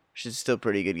did. Which is still a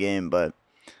pretty good game. But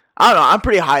I don't know. I'm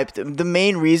pretty hyped. The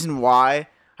main reason why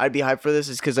I'd be hyped for this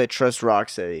is because I trust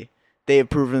Rocksteady. They have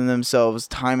proven themselves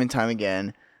time and time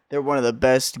again. They're one of the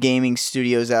best gaming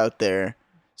studios out there.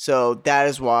 So that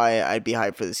is why I'd be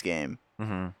hyped for this game.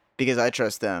 Because I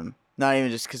trust them. Not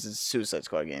even just because it's a Suicide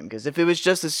Squad game. Because if it was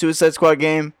just a Suicide Squad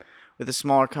game with a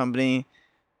smaller company,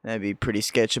 that'd be pretty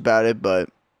sketch about it. But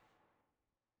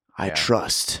I Yeah.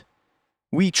 trust.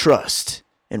 We trust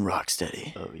in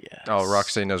Rocksteady. Oh, yeah. Oh,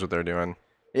 Rocksteady knows what they're doing.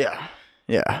 Yeah.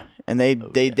 Yeah. And they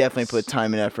definitely put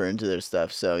time and effort into their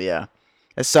stuff. So, yeah.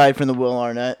 Aside from the Will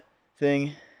Arnett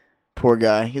thing, poor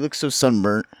guy. He looks so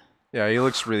sunburnt. Yeah, he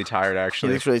looks really tired He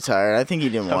actually. looks really tired. I think he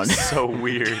didn't want it. So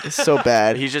weird. It's so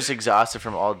bad. He's just exhausted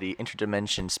from all the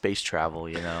interdimension space travel,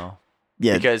 you know?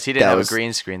 Yeah, Because he didn't that have was- a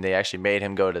green screen. They actually made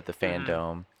him go to the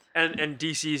Fandome. And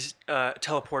DC's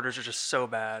teleporters are just so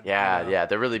bad. Yeah, you know? yeah,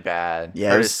 they're really bad. Yeah,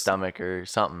 it Hurt was- his stomach or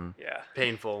something. Yeah.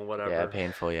 Painful, whatever. Yeah,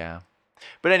 painful, yeah.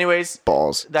 But anyways,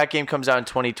 balls. that game comes out in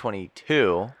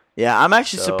 2022. Yeah, I'm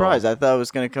actually So- surprised. I thought it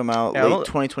was going to come out Yeah, late I'm a-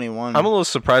 2021. I'm a little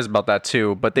surprised about that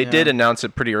too, but they did Yeah. announce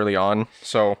it pretty early on.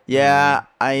 So Yeah,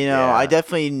 I Yeah. I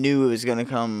definitely knew it was going to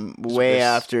come way this-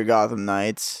 after Gotham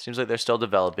Knights. Seems like they're still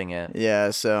developing it.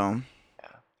 Yeah, so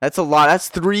that's a lot. That's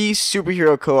 3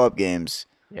 superhero co-op games.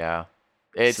 Yeah.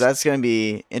 So It's that's going to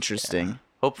be interesting.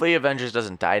 hopefully Avengers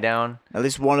doesn't die down. At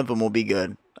least one of them will be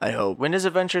good. I hope. When does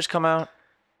Avengers come out?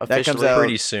 That Officially? comes out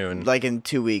pretty soon. like in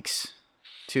 2 weeks.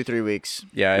 2-3 weeks.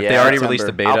 Yeah, if Yeah, they already September. released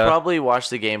the beta, I'll probably watch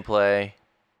the gameplay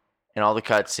and all the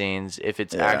cutscenes. If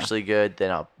it's Yeah. actually good,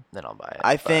 then I'll buy it.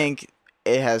 I But think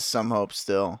it has some hope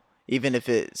still, even if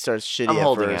it starts shitty I'm at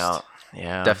holding first. out.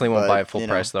 Yeah. definitely won't but, buy it full you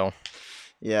know. price though.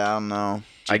 Yeah, I don't know.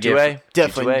 I G2A? give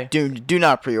Definitely G2A? do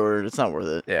not pre-order. It's not worth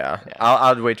it. yeah. Yeah.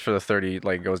 I'd wait for the 30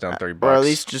 like goes down 30 bucks. Or at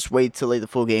least just wait till like the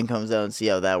full game comes out and see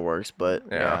how that works. But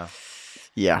yeah.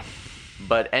 yeah,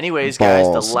 But anyways, guys,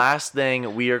 Balls. the last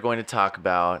thing we are going to talk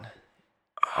about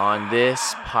on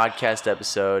this podcast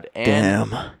episode and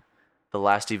damn. the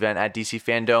last event at DC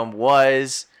Fandom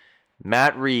was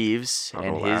Matt Reeves I'll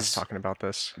and go last his talking about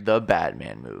this. The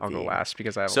Batman movie. I'll go last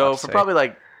because I have a So lot to for say. probably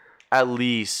like at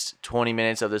least 20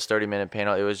 minutes of this 30-minute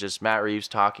panel, it was just Matt Reeves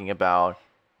talking about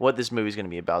what this movie's going to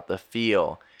be about, the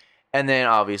feel. And then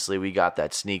obviously we got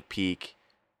that sneak peek,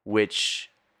 which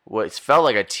felt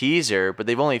like a teaser, but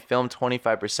they've only filmed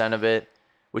 25% of it,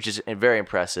 which is very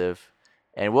impressive.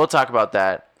 And we'll talk about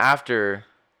that after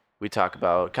we talk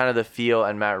about kind of the feel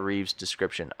and Matt Reeves'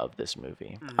 description of this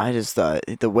movie. I just thought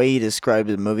the way he described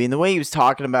the movie and the way he was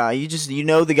talking about it, you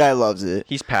know the guy loves it.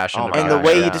 he's passionate Oh my about And the it.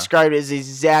 way yeah. he described it is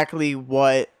exactly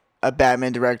what a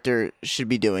Batman director should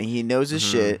be doing. He knows his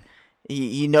shit.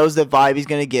 He knows the vibe he's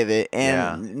gonna give it.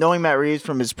 And knowing Matt Reeves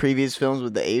from his previous films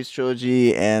with the Apes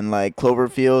trilogy and like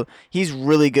Cloverfield, he's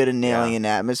really good at nailing an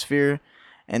atmosphere.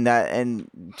 And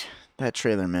that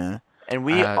trailer, man. And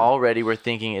we already were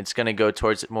thinking it's going to go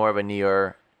towards more of a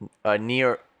noir. a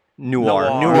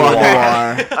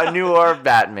noir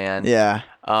Batman. Yeah.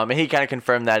 And he kind of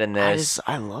confirmed that in this.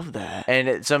 I love that.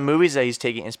 And some movies that he's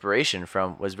taking inspiration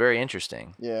from was very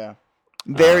interesting. Yeah.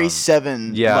 Very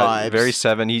Seven Yeah, vibes. very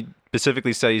Seven. He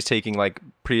specifically said he's taking like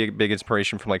pretty big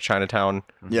inspiration from like Chinatown.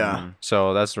 Yeah.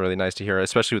 So that's really nice to hear,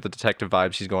 especially with the detective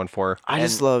vibes he's going for. I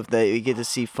just love that we get to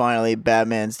see finally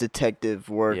Batman's detective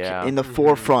work Yeah. in the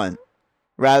forefront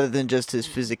rather than just his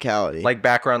physicality. Like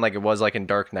background, like it was like in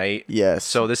Dark Knight. yes.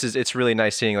 So it's really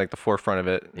nice seeing like the forefront of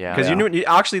it. Yeah. Because Yeah. you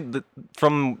actually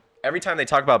from every time they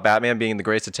talk about Batman being the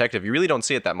greatest detective, you really don't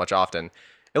see it that much often,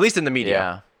 at least in the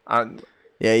media.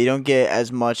 yeah, you don't get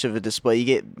as much of a display. You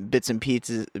get bits and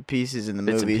pieces in the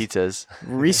Bits movies. and pizzas.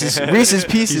 Reese's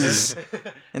Pieces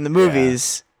in the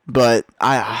movies, but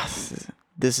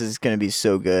this is gonna be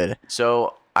so good.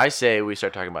 So I say we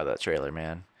start talking about that trailer,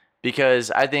 man. Because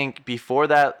I think before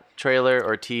that trailer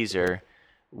or teaser,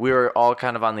 we were all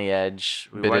kind of on the edge.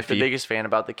 We Bit weren't the iffy. biggest fan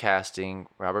about the casting,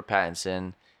 Robert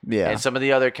Pattinson. Yeah, And some of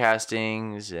the other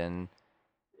castings and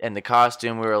the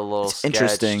costume, we were a little it's sketched.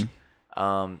 interesting.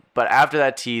 But after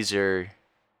that teaser,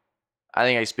 I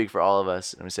think I speak for all of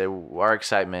us, and we say our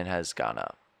excitement has gone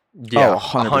up. Yeah,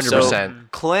 100%. So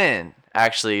Clint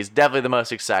actually is definitely the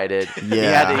most excited. He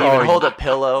Yeah. had to even hold a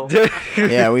pillow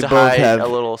Yeah, we to both hide have. a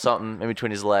little something in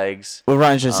between his legs. Well,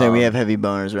 Ryan's just saying we have heavy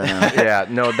boners right now. Yeah,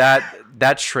 no,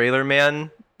 that trailer,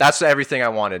 man, that's everything I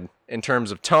wanted in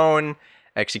terms of tone,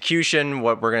 execution,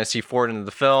 what we're gonna see forward into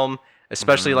the film.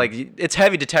 Especially like it's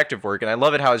heavy detective work, and I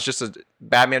love it how it's just a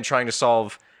Batman trying to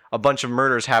solve a bunch of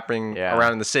murders happening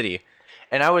around in the city.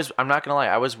 And I'm not gonna lie,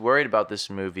 I was worried about this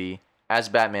movie as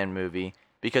Batman movie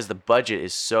because the budget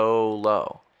is so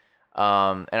low,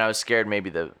 and I was scared maybe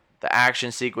the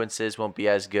action sequences won't be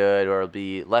as good or it'll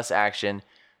be less action.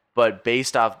 But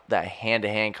based off that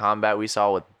hand-to-hand combat we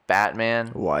saw with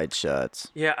Batman, Wide shots.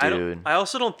 Yeah, Dude. I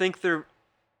also don't think they're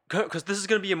because this is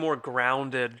going to be a more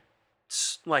grounded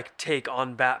like take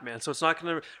on Batman, so it's not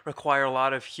going to require a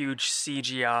lot of huge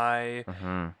CGI.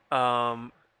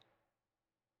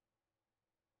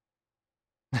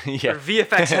 yeah, Or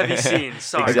VFX heavy scenes.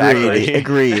 Sorry. exactly,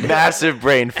 Agreed. massive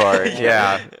brain fart.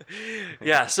 Yeah,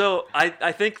 Yeah, so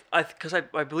I think because I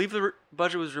believe the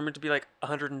budget was rumored to be like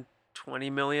 120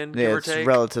 million, give Yeah, or it's take.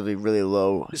 relatively really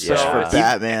low, especially Yeah. for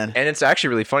Batman. and it's actually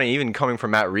really funny, even coming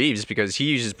from Matt Reeves, because he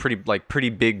uses pretty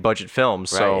big budget films.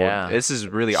 So Right, yeah. this is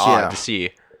really odd Yeah. to see.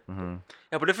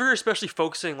 Yeah, but if you're especially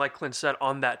focusing, like Clint said,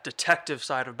 on that detective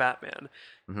side of Batman,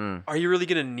 are you really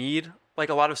gonna need like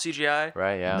a lot of CGI?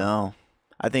 Right, yeah. No,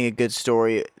 I think a good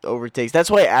story overtakes. That's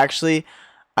why actually,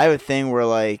 I have a thing where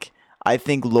like I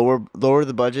think lower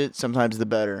the budget sometimes the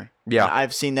better. Yeah. And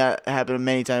I've seen that happen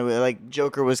many times. Like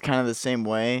Joker was kind of the same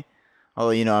way.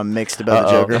 Although I'm mixed about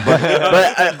the Joker,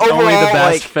 but overall, Only the best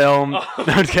like, film. No,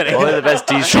 I'm kidding. Only the best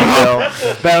DC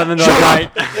film. Better than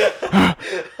Dark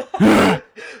Knight.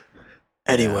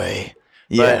 anyway,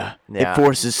 yeah, yeah. it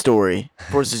forces story,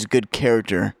 forces good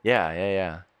character.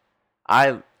 Yeah.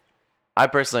 I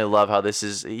personally love how this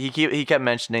is. He kept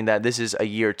mentioning that this is a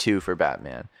year 2 for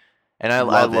Batman, and I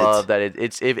Love it. love that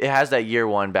it has that year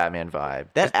 1 Batman vibe.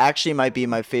 That actually might be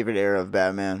my favorite era of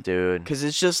Batman. Dude, Because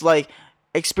it's just like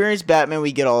experienced Batman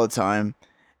we get all the time.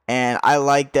 And I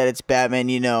like that it's Batman,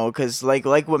 because like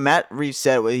what Matt Reeves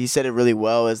said, what he said it really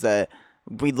well, is that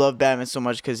we love Batman so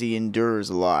much because he endures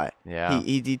a lot. Yeah.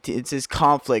 It's his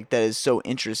conflict that is so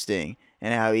interesting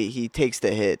and how he takes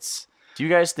the hits. do you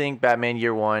guys think Batman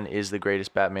Year 1 is the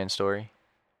greatest Batman story?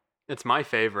 It's my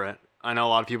favorite. I know a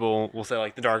lot of people will say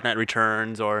like The Dark Knight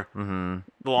Returns or Mm-hmm.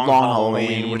 The Long Long Halloween,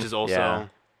 Halloween, which is also yeah.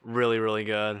 really, really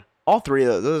good. All three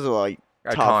of those are like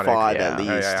top Iconic, 5 yeah. at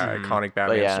least. Iconic But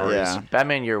Batman yeah, stories. Yeah.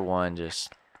 Batman Year 1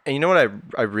 just And you know what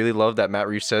I really love that Matt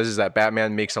Reeves says is that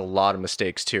Batman makes a lot of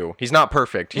mistakes too. He's not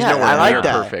perfect. He's Yeah, nowhere I like near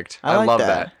that. perfect. I like love that.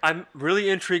 that. I'm really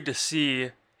intrigued to see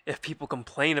if people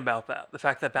complain about that. The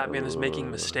fact that Batman is making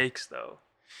mistakes, though.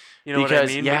 You know because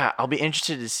what I mean? yeah, I'll be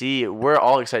interested to see. We're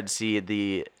all excited to see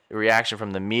the reaction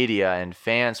from the media and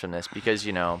fans from this because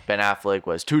Ben Affleck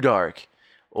was too dark,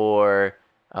 or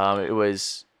he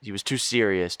was too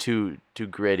serious, too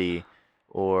gritty,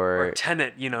 Or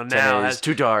Tenet, now Tenet is has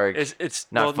too dark. It's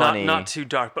not funny. not too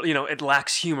dark, but it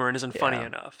lacks humor and isn't funny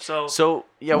enough. So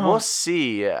yeah, we'll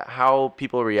see how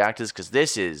people react to this because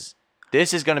this is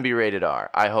going to be rated R.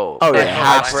 I hope. Oh, yeah. It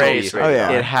has to pray be. it's rated yeah.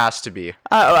 R. It has to be.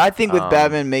 I think with Um,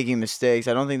 Batman making mistakes,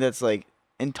 I don't think that's like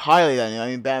entirely that. I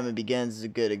mean, Batman Begins is a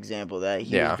good example of that.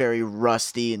 He Yeah. was very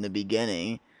rusty in the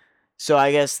beginning. So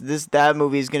I guess that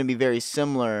movie is going to be very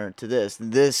similar to this.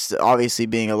 This obviously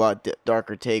being a lot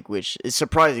darker take, which is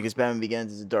surprising because Batman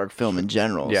Begins is a dark film in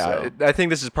general. Yeah, so. I think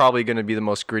this is probably going to be the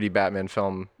most gritty Batman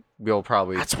film we'll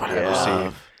probably That's what I ever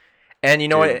love. see. And you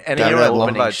know Dude, what? And that you know what I love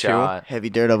opening about it shot.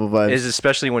 Heavy Daredevil too vibes. is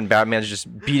especially when Batman's just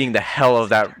beating the hell of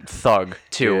that thug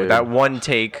too. Dude. That one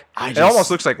take. I It just-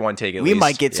 almost looks like one take at we least.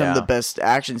 might get some of the Yeah. best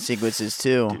action sequences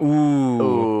too.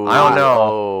 Ooh, I don't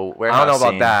know. Oh, I don't know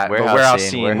about that, but warehouse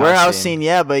scene. Warehouse scene,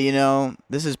 yeah, but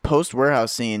this is post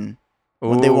warehouse scene.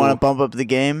 When they want to bump up the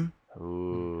game.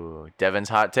 Ooh, Devin's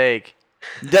hot take.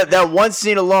 That one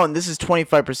scene alone, this is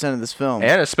 25% of this film.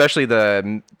 And especially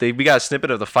we got a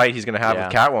snippet of the fight he's gonna have Yeah.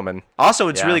 with Catwoman. Also,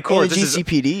 it's Yeah. really cool. And that the this is-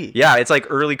 GCPD. yeah, it's like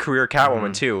early career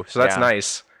Catwoman too, so that's Yeah.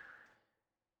 nice.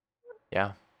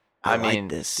 Yeah. I like mean,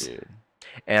 this. dude.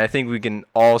 And I think we can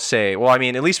all say, well, I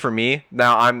mean, at least for me,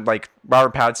 now I'm like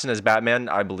Robert Pattinson as Batman.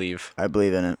 I believe, I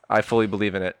believe in it. I fully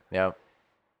believe in it. Yep.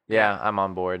 Yeah, I'm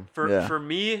on board. Yeah. For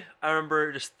me, I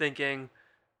remember just thinking,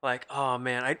 like, oh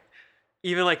man,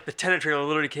 even like the Tenet trailer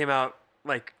literally came out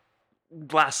like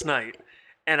last night,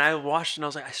 and I watched and I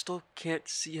was like, I still can't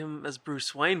see him as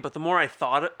Bruce Wayne. But the more I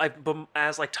thought, but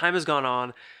as like time has gone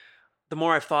on, the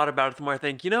more I've thought about it, the more I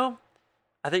think,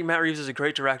 I think Matt Reeves is a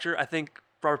great director. I think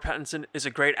Robert Pattinson is a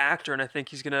great actor, and I think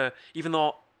he's gonna, even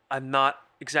though I'm not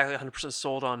exactly 100%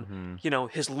 sold on,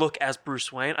 his look as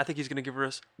Bruce Wayne, I think he's gonna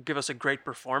give us a great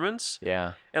performance.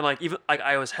 Yeah. And like even like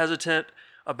I was hesitant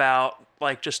about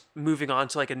like just moving on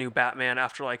to like a new Batman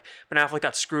after like Ben Affleck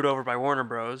got screwed over by Warner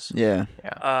Bros. Yeah.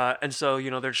 And so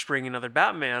they're just bringing another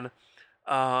Batman.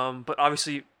 But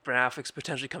obviously Ben Affleck's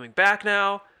potentially coming back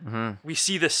now. We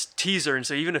see this teaser, and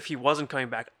so even if he wasn't coming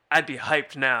back, I'd be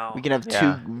hyped now. We can have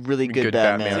two really good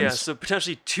Batmans. Yeah, so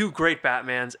potentially two great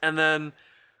Batmans, and then,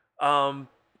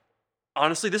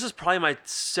 honestly, this is probably my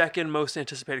second most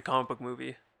anticipated comic book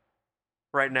movie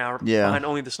right now. Yeah. Behind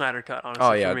only the Snyder Cut.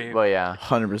 Honestly, for me. Well, yeah.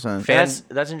 100%.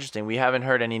 That's interesting. We haven't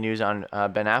heard any news on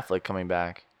Ben Affleck coming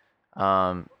back.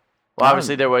 Well,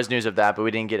 obviously there was news of that, but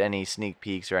we didn't get any sneak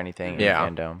peeks or anything in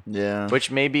Fandom. Yeah.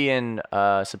 Which maybe in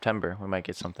September we might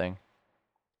get something.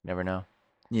 You never know.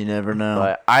 You never know.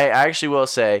 But I actually will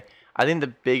say, I think the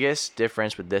biggest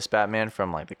difference with this Batman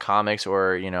from like the comics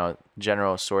or,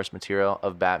 general source material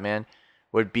of Batman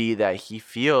would be that he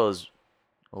feels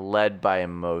led by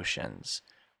emotions.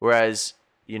 Whereas,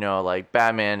 like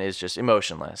Batman is just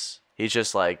emotionless. He's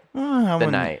just like the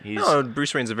knight.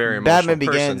 Bruce Wayne's a very emotional Batman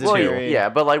Begins person is too. Yeah,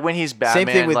 but like when he's Batman, Same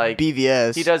thing with like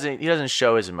BVS. he doesn't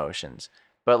show his emotions.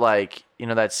 But like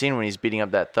that scene when he's beating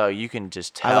up that thug, you can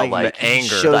just tell like the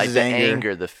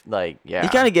anger, yeah. You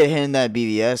kind of get hit in that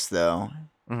BVS though.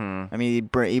 Mm-hmm. I mean,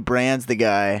 he brands the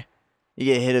guy. You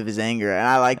get hit of his anger, and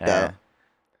I like that,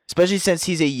 especially since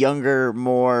he's a younger,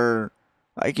 more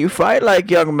like you fight like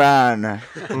young man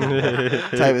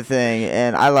type of thing,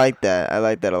 and I like that. I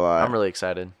like that a lot. I'm really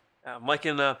excited. Mike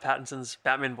and Pattinson's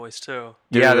Batman voice too.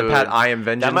 Dude, yeah, the I Am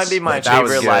Vengeance. That might be my that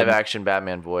was favorite good. live action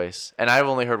Batman voice, and I've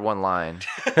only heard one line.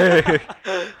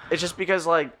 It's just because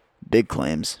like big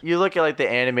claims. You look at like the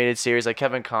animated series, like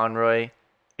Kevin Conroy.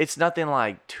 It's nothing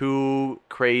like too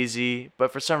crazy,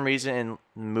 but for some reason in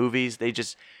movies it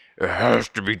has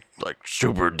to be like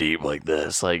super deep like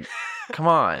this. Like, come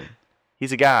on,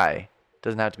 he's a guy.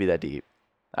 Doesn't have to be that deep.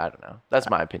 I don't know. That's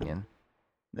my opinion.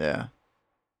 Yeah.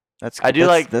 That's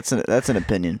an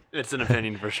opinion. It's an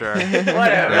opinion for sure.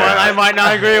 Whatever. One I might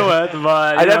not agree with,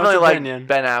 but I definitely it's like opinion.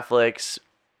 Ben Affleck's,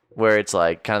 where it's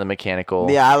like kind of the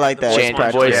mechanical. Yeah, I like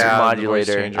that. Voice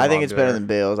modulator. I think it's better than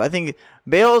Bale's. I think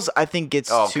Bale's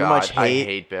gets too much hate. I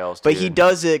hate Bale's, but dude. he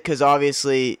does it because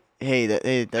obviously,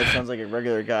 that sounds like a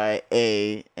regular guy.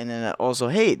 And then also,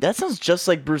 hey, that sounds just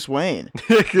like Bruce Wayne.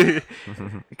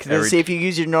 Because see, if you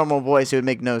use your normal voice, it would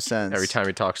make no sense. Every time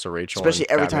he talks to Rachel, especially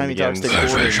every time he talks to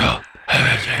Gordon.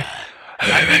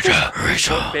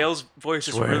 Rachel. Bale's voice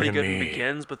is really good in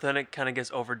Begins, but then it kind of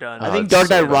gets overdone. I think Dark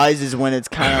Knight Rises when it's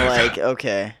kind of like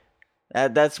okay,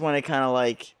 that's when it kind of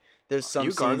like there's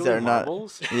some scenes that are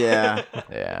marbles? not. Yeah.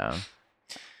 Yeah.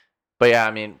 But yeah,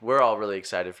 I mean, we're all really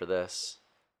excited for this.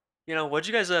 What'd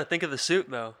you guys think of the suit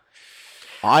though?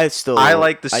 I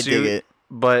like the suit. I dig it.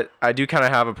 But I do kind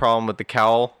of have a problem with the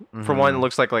cowl. For one, it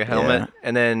looks like a helmet,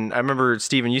 and then I remember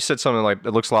Steven, you said something like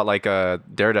it looks a lot like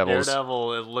Daredevil's.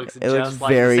 Daredevil, it looks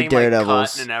very the same,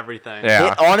 Daredevil's. cut and everything.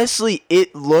 Yeah. Honestly,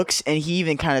 it looks and he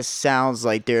even kind of sounds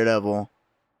like Daredevil.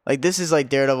 Like this is like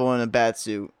Daredevil in a bat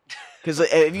suit. Because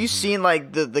have you seen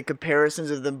like the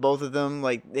comparisons of them, both of them?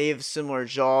 Like they have similar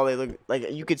jaw. They look like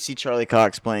you could see Charlie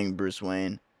Cox playing Bruce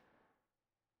Wayne.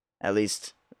 At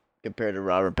least compared to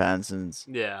Robert Pattinson's.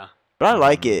 Yeah. But I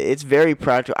like it. It's very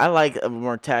practical. I like a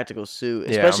more tactical suit,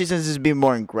 especially since it's being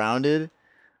more grounded.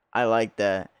 I like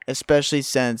that, especially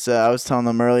since I was telling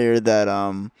them earlier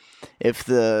that if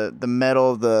the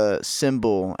metal, the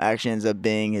symbol actually ends up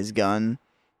being his gun,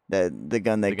 the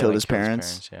gun that killed his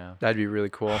parents. Yeah, that'd be really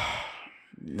cool.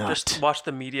 Just watch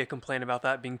the media complain about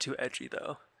that being too edgy,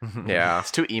 though. Yeah,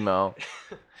 it's too emo.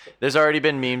 There's already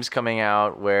been memes coming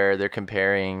out where they're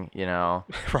comparing,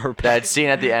 that scene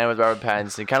at the end with Robert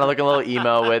Pattinson, kind of looking a little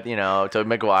emo with, Tobey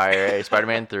Maguire,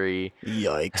 Spider-Man 3.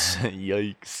 Yikes.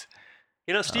 Yikes.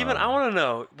 Steven, I want to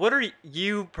know, what are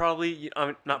you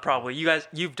not probably, you guys,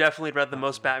 you've definitely read the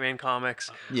most Batman comics.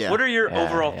 Yeah. What are your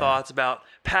overall thoughts about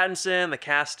Pattinson, the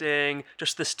casting,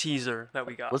 just this teaser that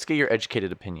we got? Let's get your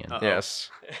educated opinion. Yes.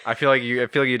 I feel like you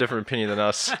have a different opinion than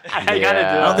us. I kind of do.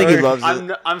 I don't think he loves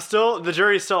it. I'm still, the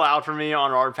jury's still out for me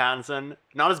on Robert Pattinson.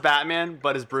 Not as Batman,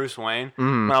 but as Bruce Wayne.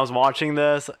 When I was watching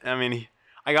this, I mean,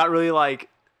 I got really like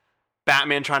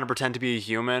Batman trying to pretend to be a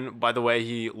human by the way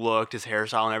he looked, his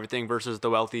hairstyle and everything, versus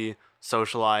the wealthy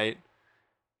socialite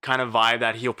kind of vibe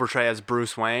that he'll portray as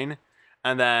Bruce Wayne.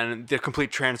 And then the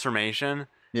complete transformation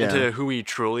into who he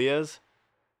truly is.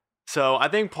 So I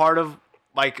think part of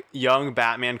like young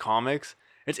Batman comics,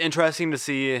 it's interesting to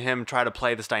see him try to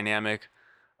play this dynamic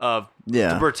of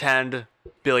the pretend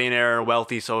billionaire,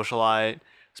 wealthy socialite,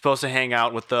 supposed to hang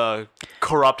out with the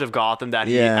corruptive Gotham that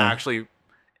he Yeah. actually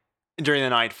during the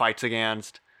night fights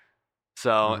against.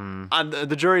 So Mhm.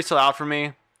 the jury's still out for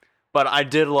me, but I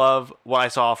did love what I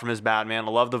saw from his Batman. I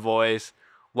love the voice,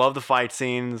 love the fight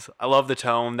scenes, I love the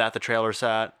tone that the trailer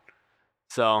set.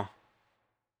 So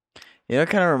It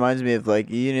kind of reminds me of like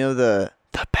the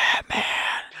Batman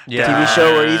Yeah. TV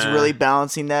show where he's really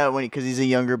balancing that because he's a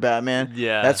younger Batman.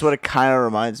 yeah, That's what it kind of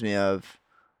reminds me of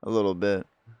a little bit,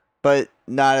 but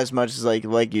not as much as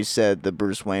like you said, the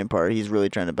Bruce Wayne part. He's really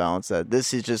trying to balance that.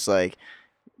 This is just like,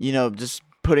 just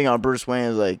putting on Bruce Wayne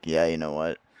is like, yeah, you know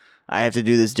what, I have to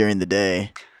do this during the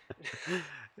day.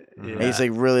 And he's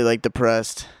like really like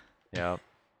depressed. Yep.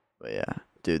 But yeah,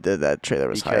 dude, that trailer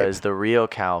was Because hype. the real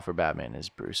Cal for Batman is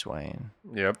Bruce Wayne.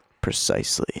 Yep.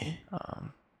 Precisely.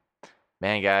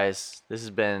 Man, guys,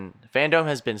 Fandom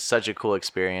has been such a cool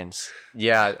experience.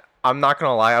 Yeah, I'm not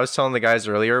gonna lie. I was telling the guys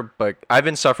earlier, but I've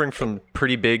been suffering from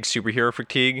pretty big superhero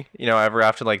fatigue. Ever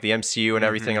after like the MCU and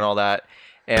everything and all that.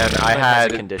 And I Has a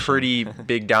had condition. pretty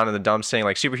big down in the dumps saying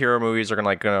like superhero movies are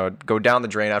gonna go down the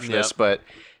drain after this. Yep. But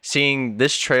seeing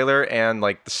this trailer and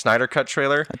like the Snyder Cut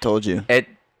trailer, I told you. it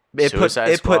put Suicide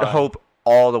put Squad. hope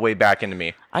all the way back into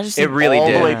me. I just It think really All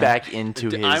did. the way back into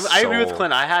his I agree with soul.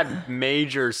 Clint. I had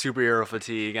major superhero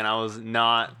fatigue, and I was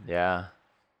not. Yeah.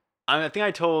 I think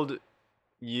I told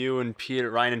you and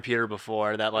Ryan and Peter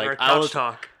before that Our like I couch was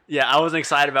talk. I wasn't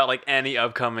excited about like any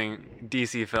upcoming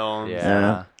DC films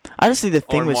Yeah. I just think the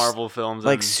thing or with Marvel films,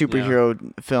 like and,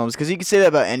 superhero films, because you can say that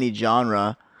about any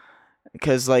genre.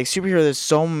 Because like superhero, there's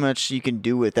so much you can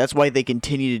do with. That's why they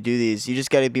continue to do these. You just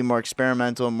got to be more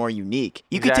experimental and more unique.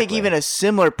 You could take Exactly. even a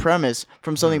similar premise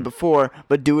from something before,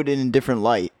 but do it in a different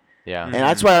light. Yeah. And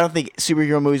that's why I don't think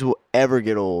superhero movies will ever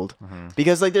get old.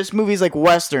 Because like there's movies like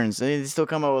westerns, and they still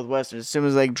come out with westerns. As soon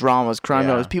as like dramas, crime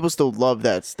Yeah. dramas, people still love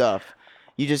that stuff.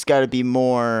 You just got to be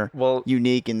more Well,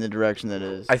 unique in the direction that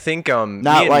it is. I think Not me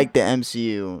and- like the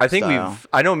MCU. I think style.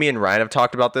 I know me and Ryan have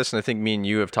talked about this, and I think me and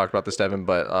you have talked about this, Devin.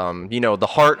 But the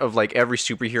heart of like every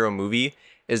superhero movie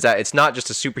is that it's not just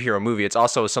a superhero movie; it's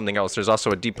also something else. There's also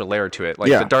a deeper layer to it. Like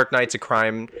Yeah. The Dark Knight's a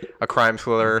crime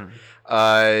thriller.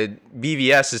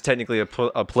 BVS is technically a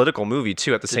political movie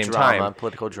too. At the same time,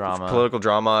 Political drama. political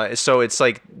drama. So it's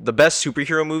like the best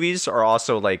superhero movies are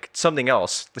also like something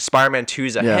else. The Spider-Man 2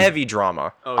 is a Yeah. heavy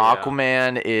drama. Oh, yeah.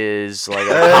 Aquaman is like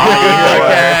a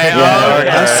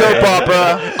A soap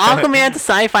opera. Aquaman to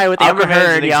sci-fi with Amber Aquaman's an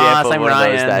Heard. Yes, example of I'm one of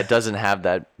those Ryan. that doesn't have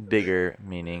that bigger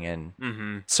meaning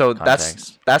and So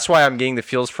Context. that's why I'm getting the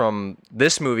feels from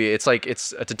this movie. It's like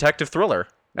it's a detective thriller.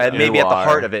 And You maybe at the are.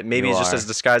 heart of it, maybe You it's just are. as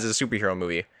disguised as a superhero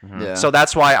movie. Yeah. So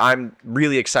that's why I'm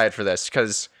really excited for this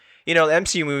because the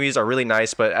MCU movies are really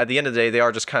nice, but at the end of the day, they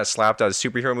are just kind of slapped as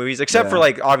superhero movies, except for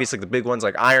like obviously the big ones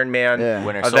like Iron Man, Yeah.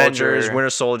 Winter Avengers, Soldier. Winter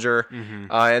Soldier,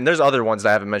 and there's other ones that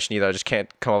I haven't mentioned either. I just can't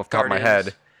come off the top of my Guardians.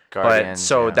 head. Guardians, but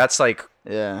so yeah. that's like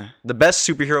Yeah. the best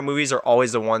superhero movies are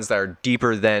always the ones that are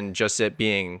deeper than just it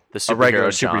being The a regular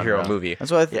superhero superhero genre. movie.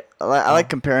 That's why I like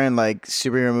comparing like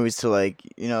superhero movies to like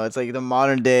it's like the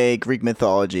modern day Greek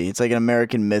mythology. It's like an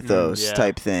American mythos yeah.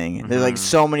 type thing. There's like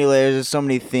so many layers, there's so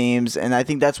many themes, and I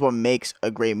think that's what makes a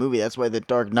great movie. That's why The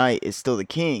Dark Knight is still the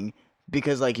king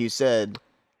because, like you said,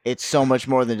 it's so much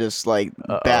more than just like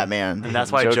Batman. And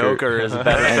that's why Joker. Joker is a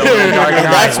better And film than Dark Knight.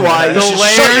 that's why you should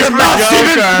shut your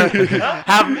mouth, Joker.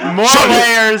 Have more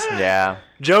layers. Yeah.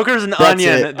 Joker's an That's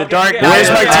onion. it. The Dark Knight. Where's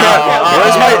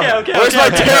my Okay, where's my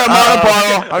Terramana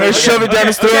bottle? I'm gonna shove it down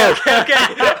his throat.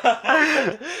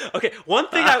 Okay, one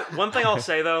thing I'll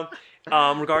say though,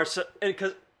 regards to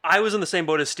because I was in the same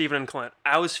boat as Steven and Clint.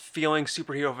 I was feeling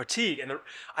superhero fatigue, and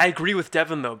I agree with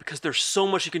Devin though because there's so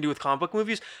much you can do with comic book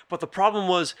movies. But the problem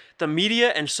was the media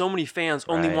and so many fans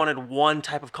only Right. wanted one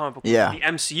type of comic book Yeah. movie, the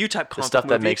MCU type comic stuff book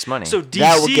that movie. makes money. So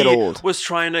That would get DC old. was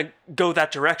trying to go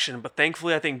that direction, but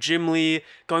thankfully I think Jim Lee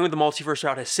going with the multiverse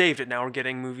route has saved it. Now we're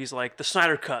getting movies like the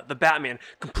Snyder Cut, the Batman,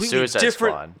 completely Suicide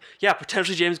different. Squad. Yeah,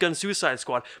 potentially James Gunn's Suicide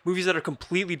Squad, movies that are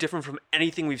completely different from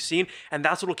anything we've seen, and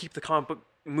that's what'll keep the comic book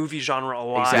movie genre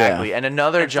alive. Exactly. And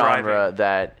another And genre thriving.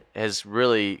 that has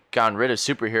really gotten rid of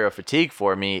superhero fatigue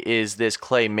for me is this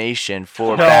claymation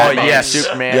for Oh, Batman, yes.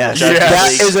 Superman, Yes, Justice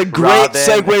that League, is a great Robin.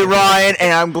 segue, Ryan,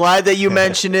 and I'm glad that you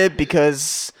mentioned it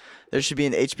because there should be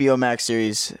an HBO Max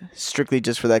series strictly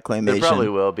just for that claymation. There probably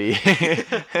will be.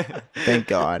 Thank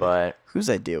God. But Whose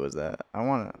idea was that? I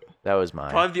want to. that was mine.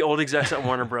 Probably the old execs at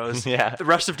Warner Bros. Yeah. The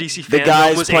rest of DC The fandom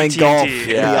guys was playing AT&T. golf in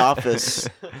Yeah. the office.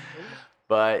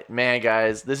 But man,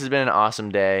 guys, this has been an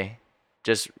awesome day.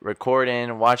 Just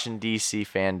recording, watching DC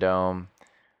Fandom.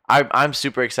 I'm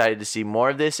super excited to see more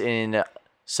of this in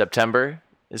September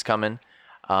is coming.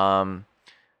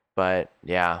 But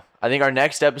yeah, I think our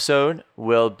next episode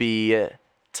will be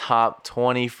top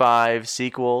 25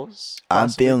 sequels. I'm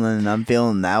possibly.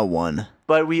 feeling that one.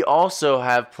 But we also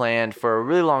have planned for a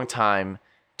really long time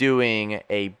doing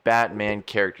a Batman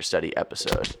character study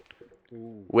episode,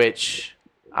 which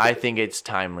I think it's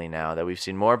timely now that we've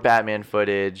seen more Batman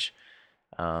footage,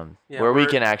 where we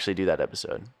can actually do that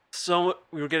episode. So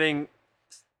we were getting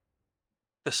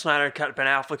the Snyder Cut. Ben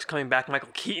Affleck's coming back. Michael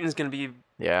Keaton's going to be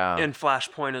in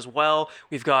Flashpoint as well.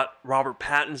 We've got Robert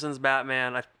Pattinson's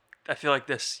Batman. I feel like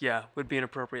this, would be an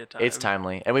appropriate time. It's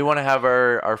timely. And we want to have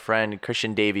our friend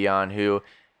Christian Davey on, who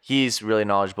he's really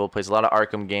knowledgeable, plays a lot of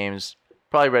Arkham games,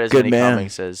 probably read as many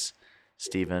comics as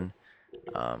Steven.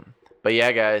 But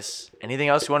yeah, guys, anything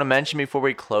else you want to mention before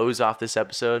we close off this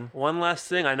episode? One last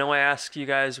thing. I know I asked you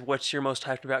guys what's you're most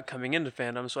hyped about coming into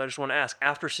fandom, so I just want to ask,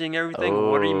 after seeing everything,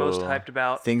 what are you most hyped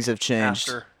about? Things have changed.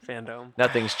 After fandom.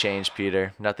 Nothing's changed,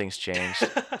 Peter. Nothing's changed.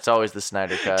 It's always the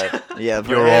Snyder Cut. Yeah,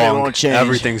 You're it wrong. won't change.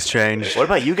 Everything's changed. What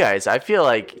about you guys? I feel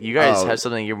like you guys have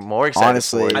something you're more excited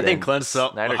honestly, for. I think than Clint's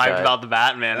so Snyder hyped Cut. about the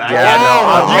Batman. I'm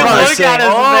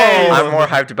more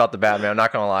hyped about the Batman. I'm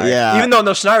not gonna lie. Yeah. Even though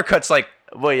no Snyder Cut's like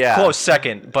Well, yeah. close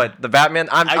second, but the Batman,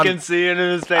 I can see it in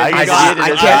his face. I can He got see it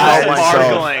in his eyes eyes.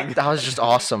 sparkling. that was just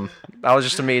awesome. That was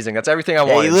just amazing. That's everything I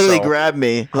Yeah, wanted. he literally so. grabbed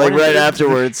me wanna right do-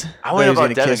 afterwards. I want to know Thought he was about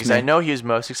gonna Devin kiss because me. I know he was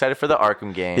most excited for the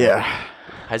Arkham game. Yeah,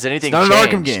 Has anything it's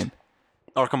not an changed? Arkham game.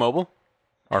 Arkham Mobile?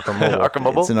 Arkham Mobile. Arkham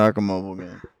Mobile? It's an Arkham Mobile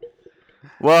game.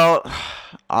 Well,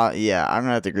 yeah, I'm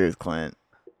gonna have to agree with Clint.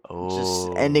 Oh.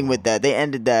 Just ending with that. They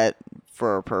ended that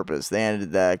for a purpose. They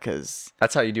ended that because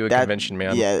That's how you do a that, convention,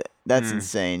 man. Yeah, that's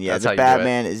insane. Yeah, That's the how you do it.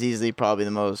 Batman is easily probably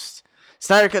the most.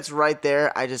 Snyder Cut's right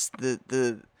there. I just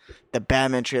the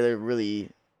Batman trailer really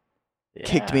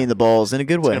kicked me in the balls in a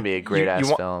good It's way. gonna be a great ass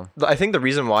want- film. I think the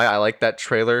reason why I like that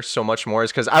trailer so much more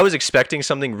is because I was expecting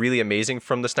something really amazing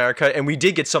from the Snyder Cut, and we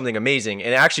did get something amazing,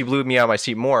 and it actually blew me out of my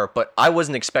seat more. But I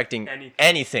wasn't expecting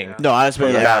anything. No, I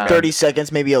expected like Yeah. 30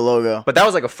 seconds, maybe a logo. But that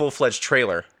was like a full-fledged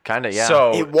trailer. Kind of, yeah.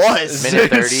 So It was.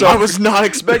 Minute 30. So I was not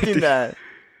expecting that.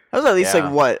 That was at least Yeah.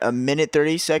 like what, a minute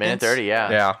 30 seconds? Minute 30,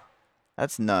 yeah. yeah,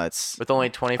 That's nuts. With only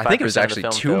 25%. I think it was of the actually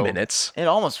film 2 filled. minutes. It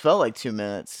almost felt like 2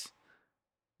 minutes.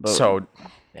 But So,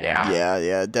 yeah.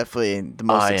 yeah, definitely the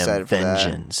most I am excited for that.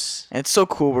 vengeance. And it's so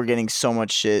cool we're getting so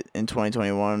much shit in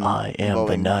 2021. I am the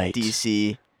involving night.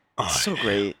 DC. It's so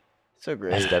great. So Is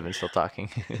great. Devin still talking?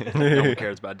 No one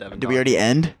cares about Devin. Did we already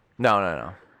end? No. All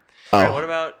right, Oh. what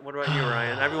about you,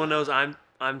 Ryan? Everyone knows I'm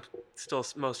still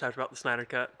most hyped about the Snyder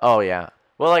Cut. Oh, yeah.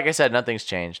 Well, like I said, nothing's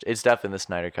changed. It's definitely the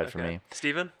Snyder Cut for me.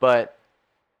 Steven? But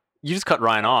You just cut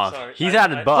Ryan off. Sorry, He's I-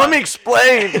 added I- Buck. let me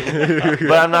explain.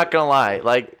 But I'm not gonna lie.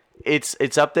 Like it's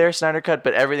up there, Snyder Cut,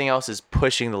 but everything else is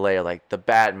pushing the layer. Like the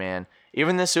Batman,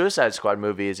 even the Suicide Squad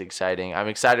movie is exciting. I'm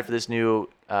excited for this new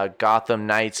Gotham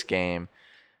Knights game.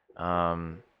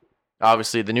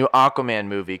 Obviously the new Aquaman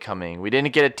movie coming. We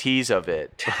didn't get a tease of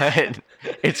it, but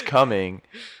it's coming.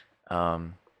 I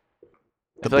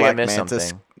feel like I missed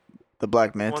something. The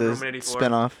Black Mantis Woman 84.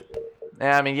 spinoff.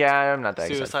 Yeah, I mean, yeah, I'm not that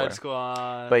excited Suicide for it.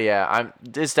 Squad. But yeah,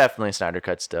 it's definitely a Snyder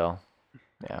Cut still.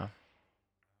 Yeah.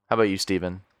 How about you,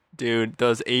 Steven? Dude,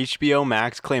 those HBO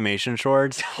Max claymation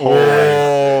shorts.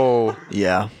 Oh.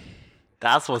 Yeah,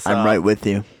 That's what's up. I'm right with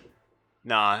you.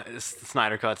 Nah, it's the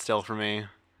Snyder Cut still for me.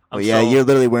 But yeah, you're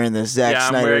literally wearing the Zack I'm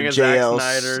Snyder wearing a JL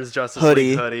Zack Snyder's Justice hoodie.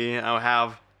 League hoodie. I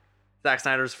have Zack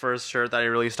Snyder's first shirt that he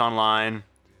released online.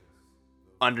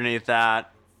 Underneath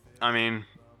that, I mean,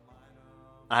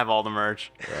 I have all the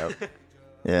merch. Yep.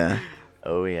 Yeah.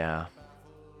 Oh yeah.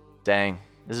 Dang.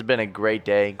 This has been a great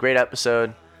day. Great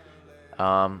episode.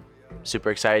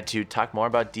 Super excited to talk more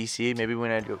about DC. Maybe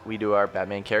when we do our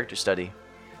Batman character study.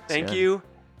 Thank soon. you,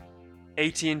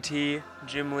 AT&T,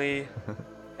 Jim Lee,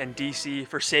 and DC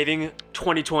for saving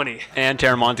 2020. And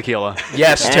Terramont Tequila.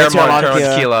 Yes, And Terramont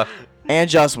Terramont Tequila. And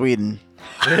Joss Whedon.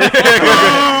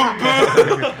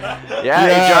 Yeah,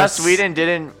 Yes. if Joss Whedon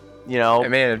didn't, Hey,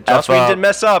 man, if Joss F Whedon up, didn't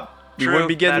mess up, we True, wouldn't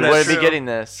be getting that we is this. wouldn't be getting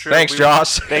this. True. Thanks, We-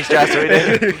 Joss. Thanks, Joss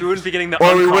Whedon. We wouldn't be getting the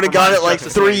Or we would have got it uncompromised like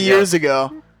Justice 3 League. years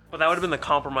ago. Well, that would have been the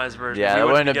compromised version. Yeah, We that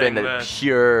wouldn't wouldn't have been be the getting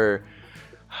pure.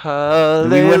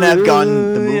 We wouldn't have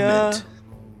gotten the Hallelujah. movement.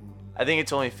 I think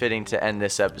it's only fitting to end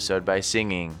this episode by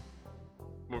singing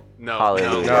No,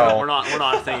 Hallelujah. No. we're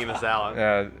not singing this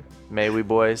out. May We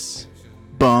Boys.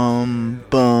 Bum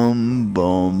bum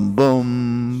bum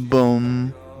bum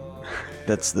bum.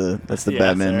 That's the Yes,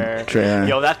 Batman sir. trailer.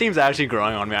 Yo, that theme's actually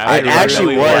growing on me. It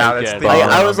actually was. Yeah, that's it. the- Like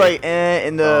I was like,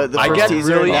 in the I first get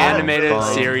teaser. really yeah. animated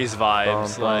Bum, series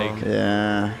vibes. bum, Like, bum.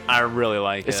 Yeah. I really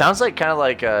like it. It sounds like kind of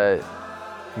like a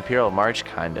Imperial March,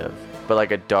 kind of. but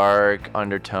like a dark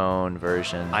undertone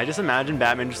version. I just imagine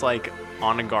Batman just like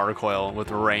on a gargoyle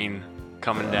with rain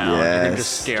coming down and him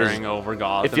just staring over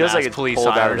Gotham. It feels as like it's police pulled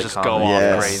out of sirens the just go comic.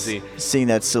 off crazy. Seeing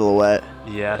that silhouette.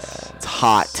 Yes. It's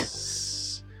hot.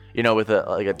 You know, with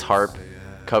a tarp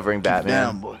covering Batman,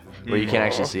 down, boy. where you can't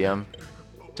actually see him,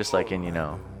 just like in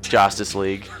Justice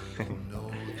League.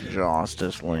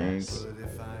 Justice League.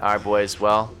 All right, boys.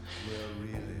 Well,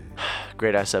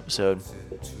 great ass episode.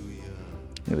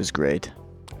 It was great.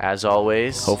 As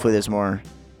always, Hopefully there's more.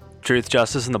 Truth,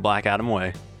 justice, and the Black Adam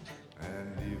way.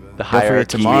 the forget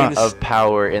hierarchy tomorrow. of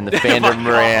power in the Fandom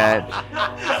Rant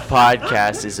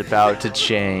podcast is about to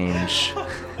change.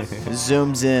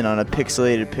 Zooms in on a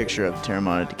pixelated picture of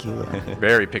Terramana Tequila.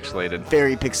 Very pixelated.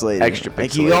 Very pixelated. Extra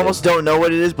Like you pixelated. almost don't know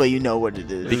what it is, but you know what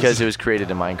it is. Because it was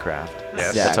created in Minecraft.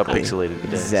 Yes. That's how Exactly. pixelated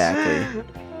it is. Exactly.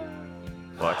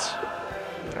 But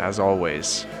as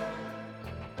always,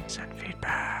 send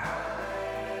feedback.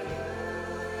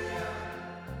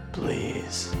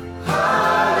 Please.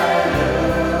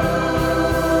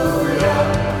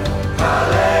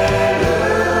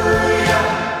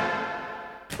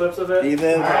 Clips of it.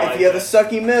 Even if you have a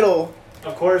sucky middle,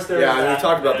 Of course, there's Yeah, I mean, we that,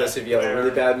 talked about this. If you have a really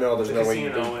bad middle, there's no way you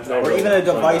casino can. is No like- or way even you a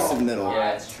can- divisive middle.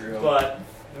 Yeah, it's true. But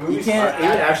You can't.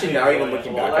 Actually, now even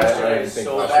looking back at it, I don't even think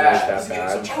Last Jedi is that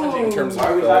bad in terms of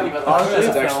film. Honestly,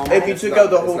 It's actually- if you it's took not- out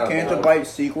the it's whole not bad. Cantabite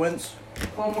sequence,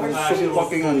 Actually, it's so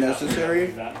fucking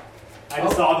unnecessary. I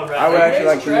just saw the I would actually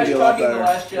like the movie a lot better.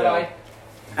 Jedi.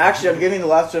 Actually, I'm giving The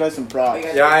Last Jedi some props.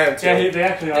 Yeah, I am too. Yeah, they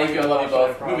actually Thank are. you, I love you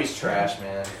both. Movie's trash,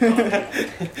 man.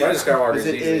 Rise of Skywalker is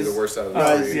It easily is- the worst out of the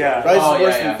Rise, three. yeah. Rise Oh, is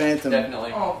worse yeah, than Phantom. Definitely.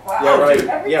 Yeah,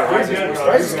 right. Yeah, Rise is worse.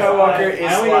 Rise of Skywalker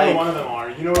is I only like know one of them are.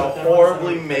 You know what?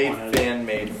 Horribly made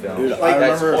fan-made film. Dude, I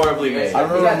That's remember- horribly made. I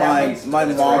remember my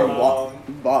mom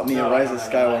bought me a Rise of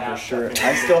Skywalker shirt.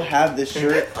 I still have this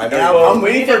shirt. I know And you I'm do.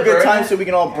 waiting for a good time so we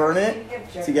can all burn it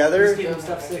together.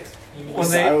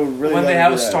 When they I would really when they like to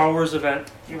have do a that. Star Wars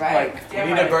event, like We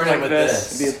need to burn it like with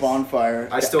this. It'd be a bonfire.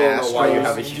 I still don't know why you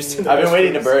have a Houston. I've been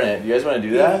waiting to burn it. You guys want to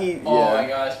do that? Oh my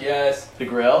gosh, yes. The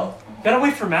grill? Gotta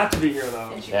wait for Matt to be here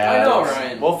though. Yeah. I know,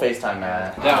 Ryan. We'll FaceTime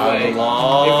Matt. That way, if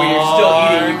we're still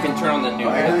eating, you can turn on the new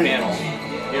panel.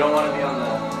 You don't want to be on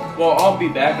the... Well, I'll be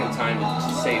back in time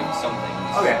to save something.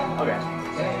 Okay.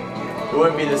 It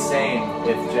wouldn't be the same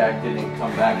if Jack didn't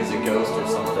come back as a ghost or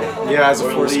something. Yeah, as a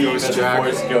Or Force leave ghost, as Jack. a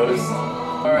Force ghost.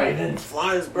 Alright.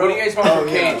 Flies, What do you guys want for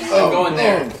Cage? Oh, I'm going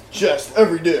there. Just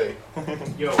every day.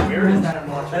 Yo, where is that?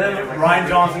 And then Ryan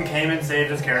Johnson came and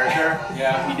saved his character.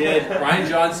 Yeah, he did. Ryan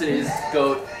Johnson is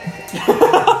GOAT.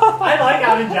 I like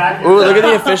having Jack. Ooh, look at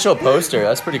the official poster.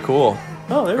 That's pretty cool.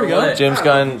 Oh, there we go. James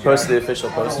Gunn posted the official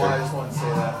poster.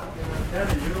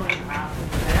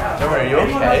 Devin, are you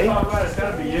okay? It's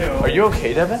gotta be you. Are you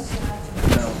okay, Devin?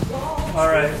 All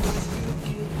right.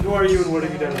 Who are you and what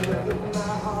have you done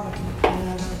today?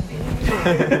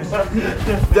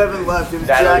 Devin left. It was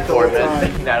Natalie Jack the whole time.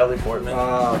 Portman. Natalie Portman.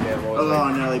 Oh, man. What was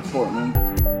Oh, Natalie Portman.